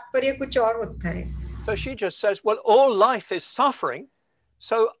 उनका तात्पर्य कुछ और होता है. So she just says, well, all life is suffering,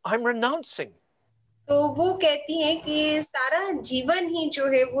 so I'm renouncing. तो वो कहती है कि सारा जीवन ही जो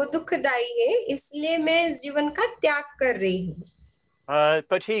है वो दुखदाई है, इसलिए मैं इस जीवन का त्याग कर रही हूँ.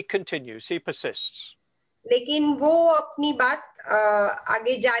 But he continues, he persists. लेकिन वो अपनी बात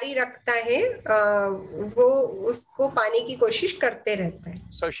आगे जारी रखता है, वो उसको पाने की कोशिश करते रहता है।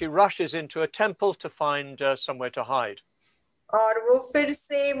 So she rushes into a temple to find somewhere to hide. और वो फिर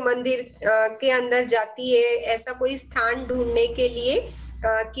से मंदिर के अंदर जाती है, ऐसा कोई स्थान ढूंढने के लिए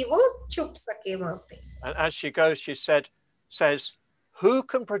कि वो छुप सके वहां पे। And as she goes, she says, "Who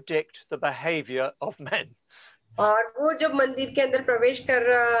can predict the behavior of men?" और वो जब मंदिर के अंदर प्रवेश कर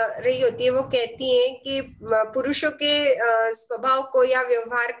रही होती है, वो कहती है कि पुरुषों के स्वभाव को या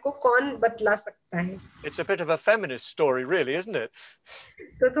व्यवहार को कौन बतला सकता है। It's a bit of a feminist story, really, isn't it?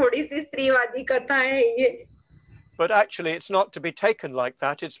 तो थोड़ी सी स्त्रीवादी कथा है ये। But actually, it's not to be taken like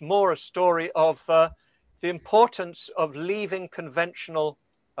that. It's more a story of the importance of leaving conventional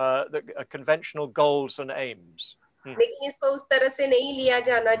goals and aims. लेकिन इसको उस तरह से नहीं लिया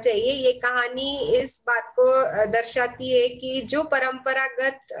जाना चाहिए। ये कहानी इस बात को दर्शाती है कि जो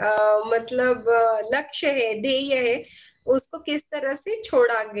परंपरागत मतलब लक्ष्य है, ध्येय है, उसको किस तरह से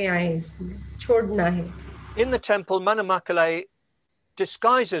छोड़ा गया है, इसमें छोड़ना है। In the temple, Manumakale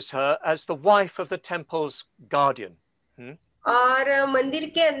disguises her as the wife of the temple's guardian. और मंदिर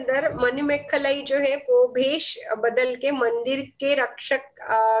के अंदर मणिमेखलाई जो है वो भेष बदल के मंदिर के रक्षक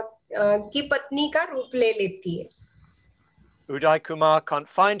की पत्नी का रूप ले लेती है। Uday Kumar can't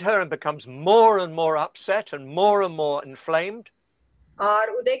find her and becomes more and more upset and more inflamed. और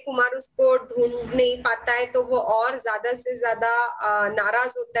उदय कुमार उसको ढूंढ नहीं पाता है, तो वो और ज्यादा से ज्यादा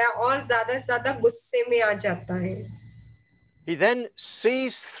नाराज होता है और ज्यादा से ज्यादा गुस्से में आ जाता है। He then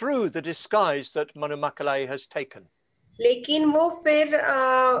sees through the disguise that Manumakale has taken. लेकिन वो फिर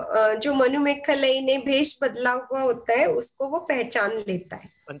जो मनुमेखलाई ने भेष बदला हुआ होता है, उसको वो पहचान लेता है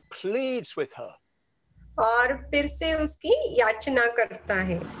And pleads with her. और फिर से उसकी याचना करता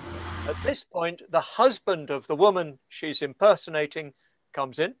है। At this point, the husband of the woman she's impersonating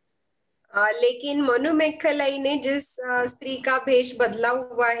comes in. लेकिन मनुमेखलाई ने जिस स्त्री का भेष बदला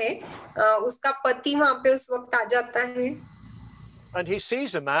हुआ है, उसका पति वहां पे उस वक्त आ जाता है। And he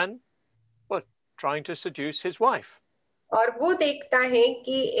sees a man, well, trying to seduce his wife. और वो देखता है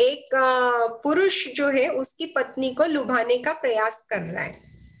कि एक पुरुष जो है उसकी पत्नी को लुभाने का प्रयास कर रहा है।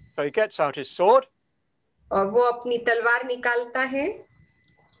 So he gets out his sword. और वो अपनी तलवार निकालता है।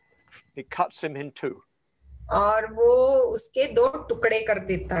 He cuts him in two. और वो उसके 2 टुकड़े कर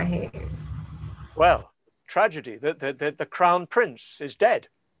देता है। Well, tragedy. The crown prince is dead.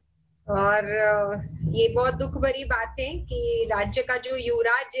 और ये बहुत दुख भरी बात है कि राज्य का जो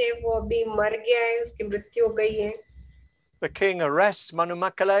युवराज है वो अभी मर गया है, उसकी मृत्यु हो गई है। The king arrests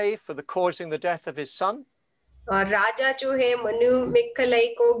Manumakale for causing the death of his son. और राजा जो है मनुमेखलाई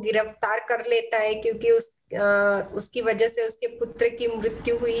को गिरफ्तार कर लेता है क्योंकि उसकी वजह से उसके पुत्र की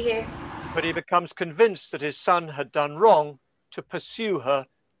मृत्यु हुई है। But he becomes convinced that his son had done wrong to pursue her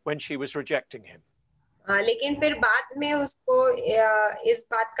when she was rejecting him. लेकिन फिर बाद में उसको इस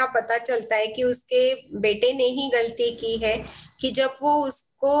बात का पता चलता है कि उसके बेटे ने ही गलती की है कि जब वो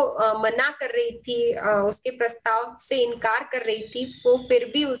उसको मना कर रही थी, उसके प्रस्ताव से इनकार कर रही थी, वो फिर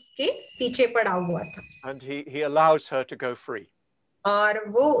भी उसके पीछे पड़ा हुआ था। And he allows her to go free. और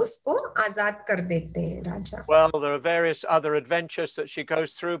वो उसको आजाद कर देते हैं राजा। Well, there are various other adventures that she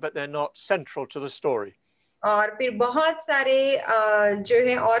goes through, but they're not central to the story. और फिर बहुत सारे जो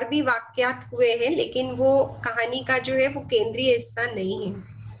है और भी वाक्यात हुए हैं, लेकिन वो कहानी का जो है वो केंद्रीय हिस्सा नहीं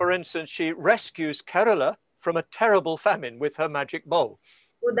है। For instance, she rescues Kerala from a terrible famine with her magic bowl.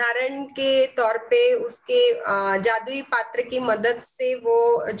 उदाहरण के तौर पे उसके जादुई पात्र की मदद से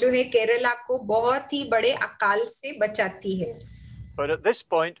वो जो है केरला को बहुत ही बड़े अकाल से बचाती है। But at this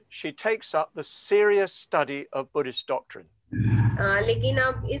point, she takes up the serious study of Buddhist doctrine. लेकिन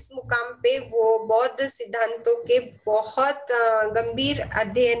अब इस मुकाम पे वो बौद्ध सिद्धांतों के बहुत गंभीर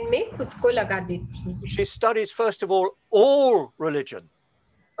अध्ययन में खुद को लगा देती है। She studies first of all religion.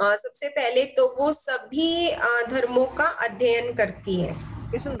 सबसे पहले तो वो सभी धर्मों का अध्ययन करती है।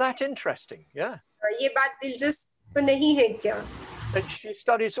 Isn't that interesting? Yeah. ये बात दिलचस्प नहीं है क्या? And she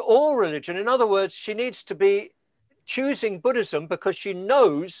studies all religion. In other words, she needs to be choosing Buddhism because she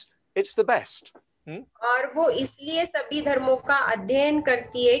knows it's the best. और वो इसलिए सभी धर्मों का अध्ययन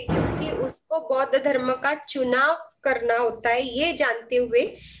करती है क्योंकि उसको बौद्ध धर्म का चुनाव करना होता है, ये जानते हुए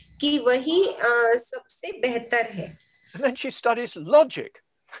कि वही सबसे बेहतर है। And then she studies logic.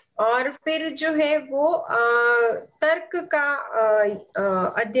 और फिर जो है वो तर्क का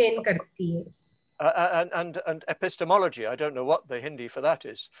अध्ययन करती है। And epistemology. I don't know what the Hindi for that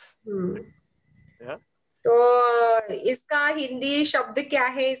is. Yeah. तो इसका हिंदी शब्द क्या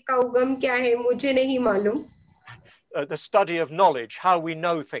है, इसका उगम क्या है, मुझे नहीं मालूम। The study of knowledge, how we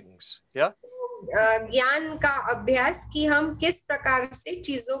know things. Yeah. ज्ञान का अभ्यास कि हम किस प्रकार से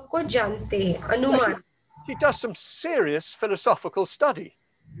चीजों को जानते हैं, अनुमान। She does some serious philosophical study.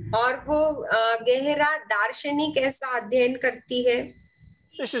 और वो गहरा दार्शनिक ऐसा अध्ययन करती है.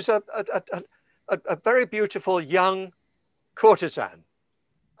 This is a very beautiful young courtesan.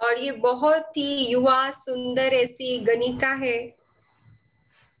 और ये बहुत ही युवा सुंदर ऐसी गणिका है.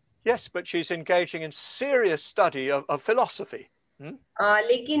 Yes, but she's engaging in serious study of philosophy.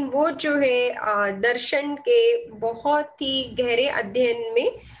 लेकिन वो जो है दर्शन के बहुत ही गहरे अध्ययन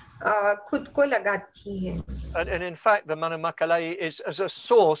में खुद को लगाती है. And in fact, the Manamakalai is as a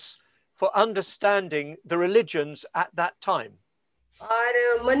source for understanding the religions at that time.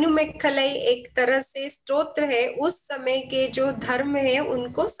 और मनुमेखलाई एक तरह से स्तोत्र है उस समय के जो धर्म है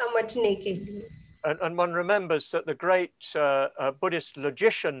उनको समझने के लिए. And one remembers that the great Buddhist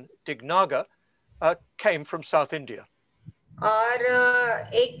logician Dignaga came from South India. और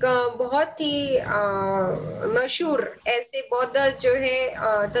एक बहुत ही मशहूर ऐसे बौद्ध जो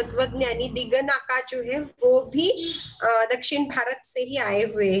है तत्वज्ञानी दिगनाका जो है वो भी दक्षिण भारत से ही आए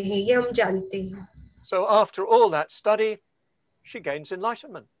हुए हैं, ये हम जानते हैं. So after all that study, she gains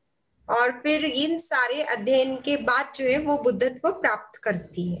enlightenment. और फिर इन सारे अध्ययन के बाद जो है वो बुद्धत्व प्राप्त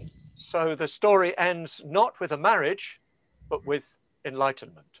करती है. So the story ends not with a marriage, but with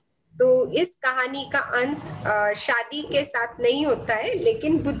enlightenment. तो इस कहानी का अंत शादी के साथ नहीं होता है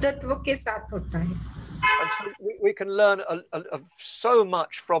लेकिन बुद्धत्व के साथ होता है. And so we can learn so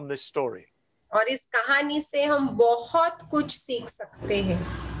much from this story. और इस कहानी से हम बहुत कुछ सीख सकते हैं.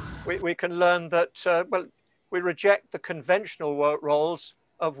 We can learn that well, we reject the conventional roles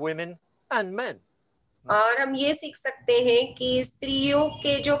of women and men. और हम ये सीख सकते हैं कि स्त्रियों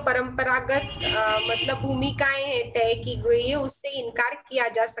के जो परंपरागत मतलब भूमिकाएं हैं तय की गई है उससे इनकार किया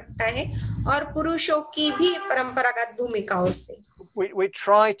जा सकता है और पुरुषों की भी परंपरागत भूमिकाओं से. We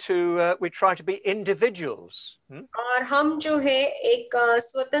try to be individuals. और हम जो है एक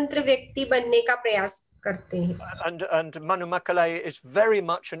स्वतंत्र व्यक्ति बनने का प्रयास करते हैं. And Manumakalai is very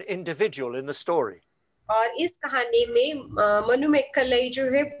much an individual in the story. और इस कहानी में मनुमेखलाई जो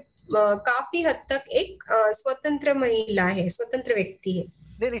है काफी हद तक एक स्वतंत्र महिला है, स्वतंत्र व्यक्ति है.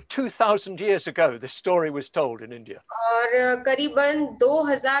 Nearly 2,000 years ago, this story was told in India. और करीबन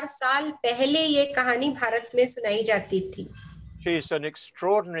 2000 साल पहले ये कहानी भारत में सुनाई जाती थी. She is an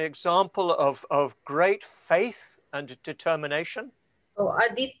extraordinary example of great faith and determination. तो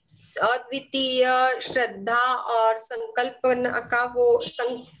अद्वितीय श्रद्धा और संकल्प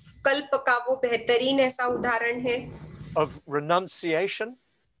का वो बेहतरीन ऐसा उदाहरण है. Of renunciation.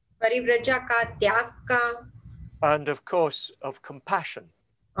 परिव्रजा का, त्याग का. And of course of compassion.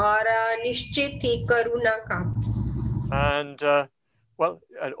 और निश्चित ही करुणा का. And well,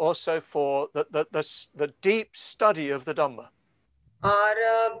 and also for the deep study of the Dhamma. और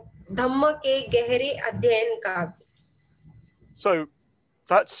धम्म के गहरे अध्ययन का. So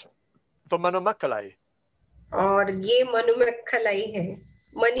that's the Manumakalai. और ये मनुमेखलाई है,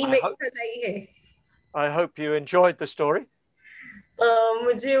 मणिमेखलाई है. I hope you enjoyed the story.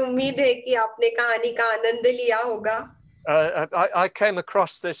 मुझे उम्मीद है कि आपने कहानी का आनंद लिया होगा. I came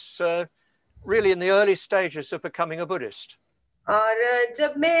across this really in the early stages of becoming a Buddhist. और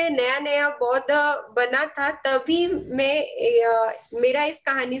जब मैं नया बौद्ध बना था तभी मेरा इस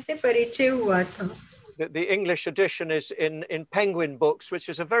कहानी से परिचय हुआ था. The English edition is in Penguin Books, which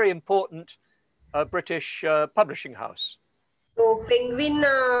is a very important British publishing house. तो पेंगुइन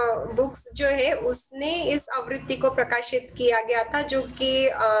बुक्स जो है उसने इस आवृत्ति को प्रकाशित किया गया था जो कि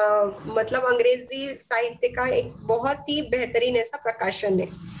मतलब अंग्रेजी साहित्य का एक बहुत ही बेहतरीन ऐसा प्रकाशन है.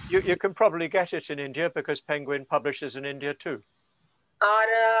 You can probably get it in India because Penguin publishes in India too.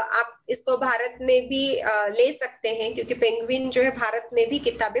 और आप इसको भारत में भी ले सकते हैं क्योंकि पेंगुइन जो है भारत में भी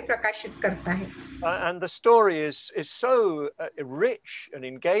किताबें प्रकाशित करता है. And the story is so rich and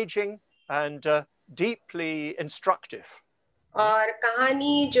engaging and deeply instructive. और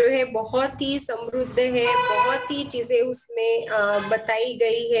कहानी जो है बहुत ही समृद्ध है, बहुत ही चीजें उसमें बताई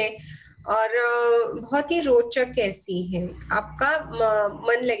गई है और बहुत ही रोचक ऐसी है. आपका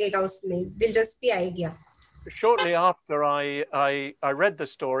मन लगेगा उसमें, दिलचस्पी आएगी. Shortly after I read the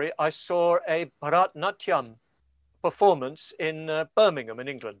story, I saw a Bharatnatyam performance in Birmingham in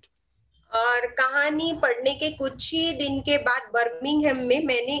England. और कहानी पढ़ने के कुछ ही दिन के बाद बर्मिंघम में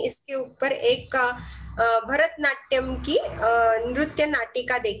मैंने इसके ऊपर एक भरतनाट्यम की नृत्य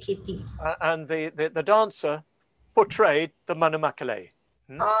नाटिका देखी थी. And the dancer portrayed the Manumakalai.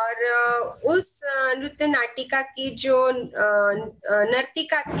 और उस नृत्य नाटिका की जो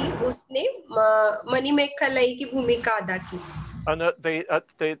नर्तिका थी उसने मणिमेखलाई की भूमिका अदा की. And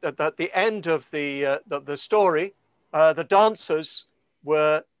at the end of the story, the dancers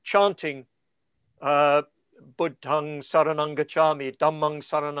were chanting Buddhang saranang gacchami, Dhammang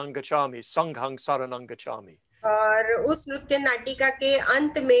saranang gacchami, Sanghang saranang gacchami. और उस नृत्य नाटिका के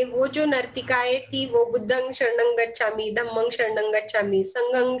अंत में वो जो नर्तिकाएं थी वो बुद्धं शरणं गच्छामि, धम्मं शरणं गच्छामि,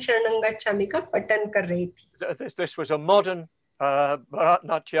 संघं शरणं गच्छामि का पठन कर रही थी. This was a modern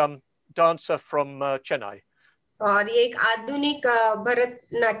Bharatanatyam dancer from Chennai. और ये एक आधुनिक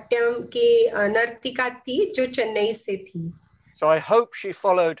भरतनाट्यम की नर्तिका थी जो चेन्नई से थी. So I hope she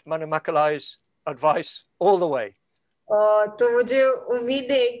followed Manimekalai's advice all the way. तो मुझे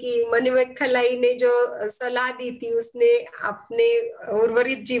उम्मीद है कि मणिमेखलाई ने जो सलाह दी थी उसने अपने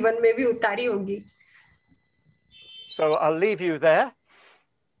उर्वरित जीवन में भी उतारी होगी. So I'll leave you there.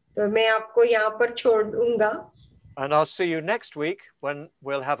 तो मैं आपको यहाँ पर छोड़ दूंगा. And I'll see you next week when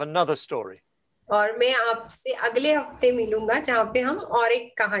we'll have another story. और मैं आपसे अगले हफ्ते मिलूंगा जहाँ पे हम और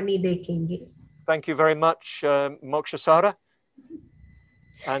एक कहानी देखेंगे. Thank you very much, Mokshasara.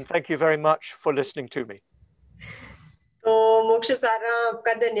 And thank you very much for listening to me. तो मोक्षसारा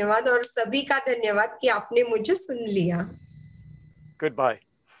आपका धन्यवाद और सभी का धन्यवाद कि आपने मुझे सुन लिया. Goodbye.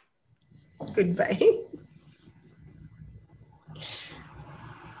 Goodbye.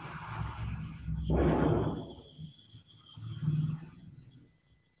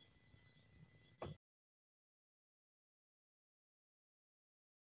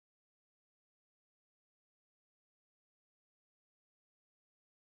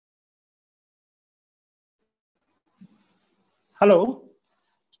 Hello,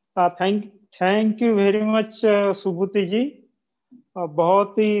 thank you very much Subhuti जी.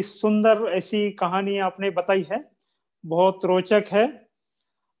 बहुत ही सुंदर ऐसी कहानी आपने बताई है, बहुत रोचक है.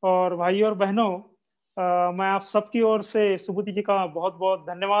 और भाई और बहनों, मैं आप सबकी ओर से सुभूति जी का बहुत बहुत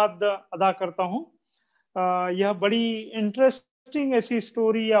धन्यवाद अदा करता हूँ. यह बड़ी इंटरेस्टिंग ऐसी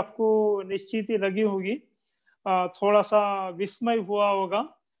स्टोरी आपको निश्चित ही लगी होगी. थोड़ा सा विस्मय हुआ होगा,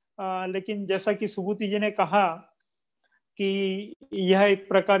 लेकिन जैसा कि सुभूति जी ने कहा कि यह एक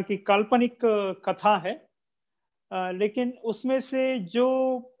प्रकार की काल्पनिक कथा है, लेकिन उसमें से जो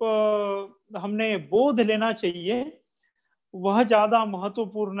हमने बोध लेना चाहिए वह ज्यादा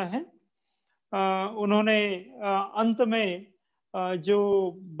महत्वपूर्ण है. उन्होंने अंत में जो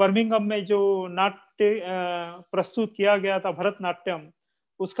बर्मिंघम में जो नाट्य प्रस्तुत किया गया था भरतनाट्यम,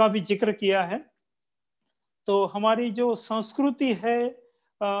 उसका भी जिक्र किया है. तो हमारी जो संस्कृति है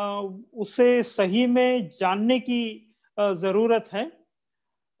उसे सही में जानने की जरूरत है.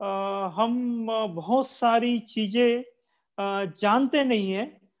 हम बहुत सारी चीजें जानते नहीं है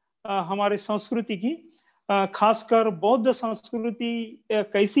हमारे संस्कृति की, खासकर बौद्ध संस्कृति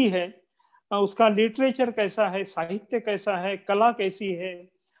कैसी है, उसका लिटरेचर कैसा है, साहित्य कैसा है, कला कैसी है,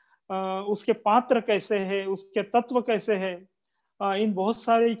 उसके पात्र कैसे है, उसके तत्व कैसे है. इन बहुत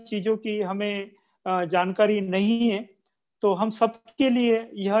सारी चीजों की हमें जानकारी नहीं है. तो हम सबके लिए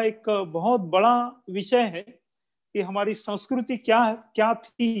यह एक बहुत बड़ा विषय है कि हमारी संस्कृति क्या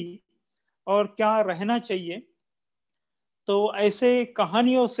थी और क्या रहना चाहिए. तो ऐसे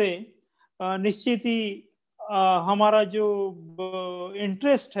कहानियों से निश्चित ही हमारा जो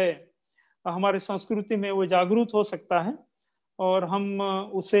इंटरेस्ट है हमारे संस्कृति में वो जागरूक हो सकता है और हम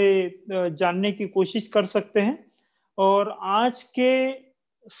उसे जानने की कोशिश कर सकते हैं. और आज के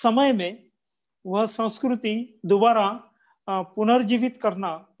समय में वह संस्कृति दोबारा पुनर्जीवित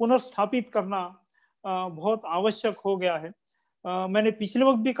करना, पुनर्स्थापित करना बहुत आवश्यक हो गया है. मैंने पिछले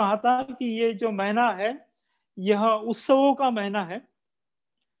वक्त भी कहा था कि ये जो महीना है यह उत्सवों का महीना है.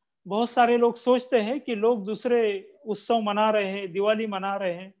 बहुत सारे लोग सोचते हैं कि लोग दूसरे उत्सव मना रहे हैं, दिवाली मना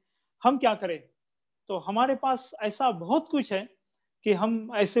रहे हैं, हम क्या करें. तो हमारे पास ऐसा बहुत कुछ है कि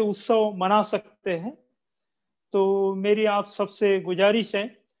हम ऐसे उत्सव मना सकते हैं. तो मेरी आप सबसे गुजारिश है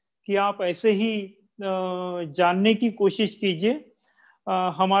कि आप ऐसे ही जानने की कोशिश कीजिए,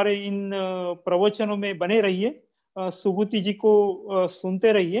 हमारे इन प्रवचनों में बने रहिए, सुभूति जी को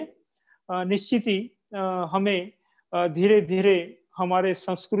सुनते रहिए. निश्चित ही हमें धीरे धीरे हमारे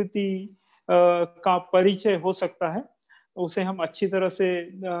संस्कृति का परिचय हो सकता है, उसे हम अच्छी तरह से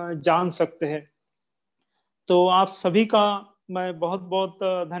जान सकते हैं. तो आप सभी का मैं बहुत बहुत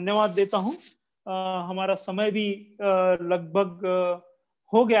धन्यवाद देता हूँ. हमारा समय भी लगभग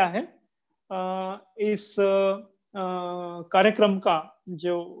हो गया है. इस कार्यक्रम का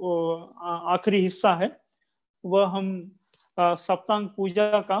जो आखिरी हिस्सा है वह हम सप्तांग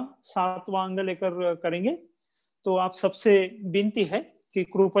पूजा का 7वां अंग लेकर करेंगे. तो आप सबसे विनती है कि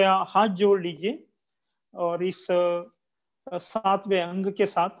कृपया हाथ जोड़ लीजिए और इस 7वें अंग के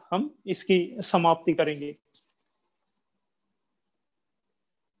साथ हम इसकी समाप्ति करेंगे.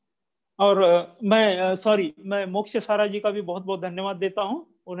 और मैं मोक्षसारा जी का भी बहुत बहुत धन्यवाद देता हूँ.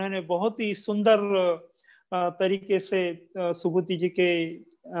 उन्होंने बहुत ही सुंदर तरीके से सुभूति जी के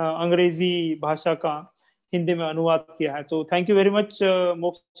अंग्रेजी भाषा का हिंदी में अनुवाद किया है। तो thank you very much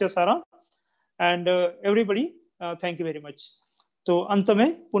मोक्षसारा and everybody, thank you very much. तो अंत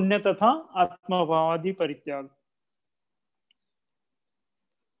में पुण्य तथा आत्मभावादि परित्याग।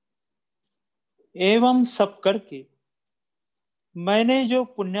 एवं सब करके मैंने जो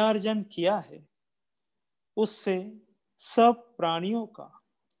पुण्यार्जन किया है उससे सब प्राणियों का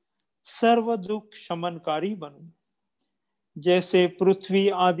सर्व दुख शमनकारी बनूं। जैसे पृथ्वी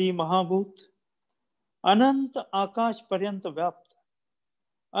आदि महाभूत अनंत आकाश पर्यंत व्याप्त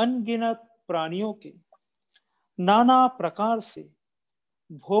अनगिनत प्राणियों के नाना प्रकार से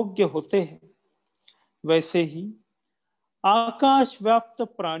भोग्य होते हैं, वैसे ही आकाश व्याप्त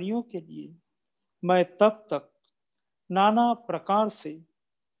प्राणियों के लिए मैं तब तक नाना प्रकार से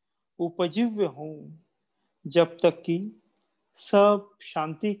उपजीव्य हूं जब तक कि सब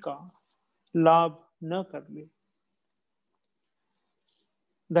शांति का लाभ न कर ले।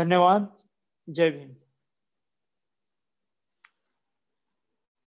 धन्यवाद। जय भीम।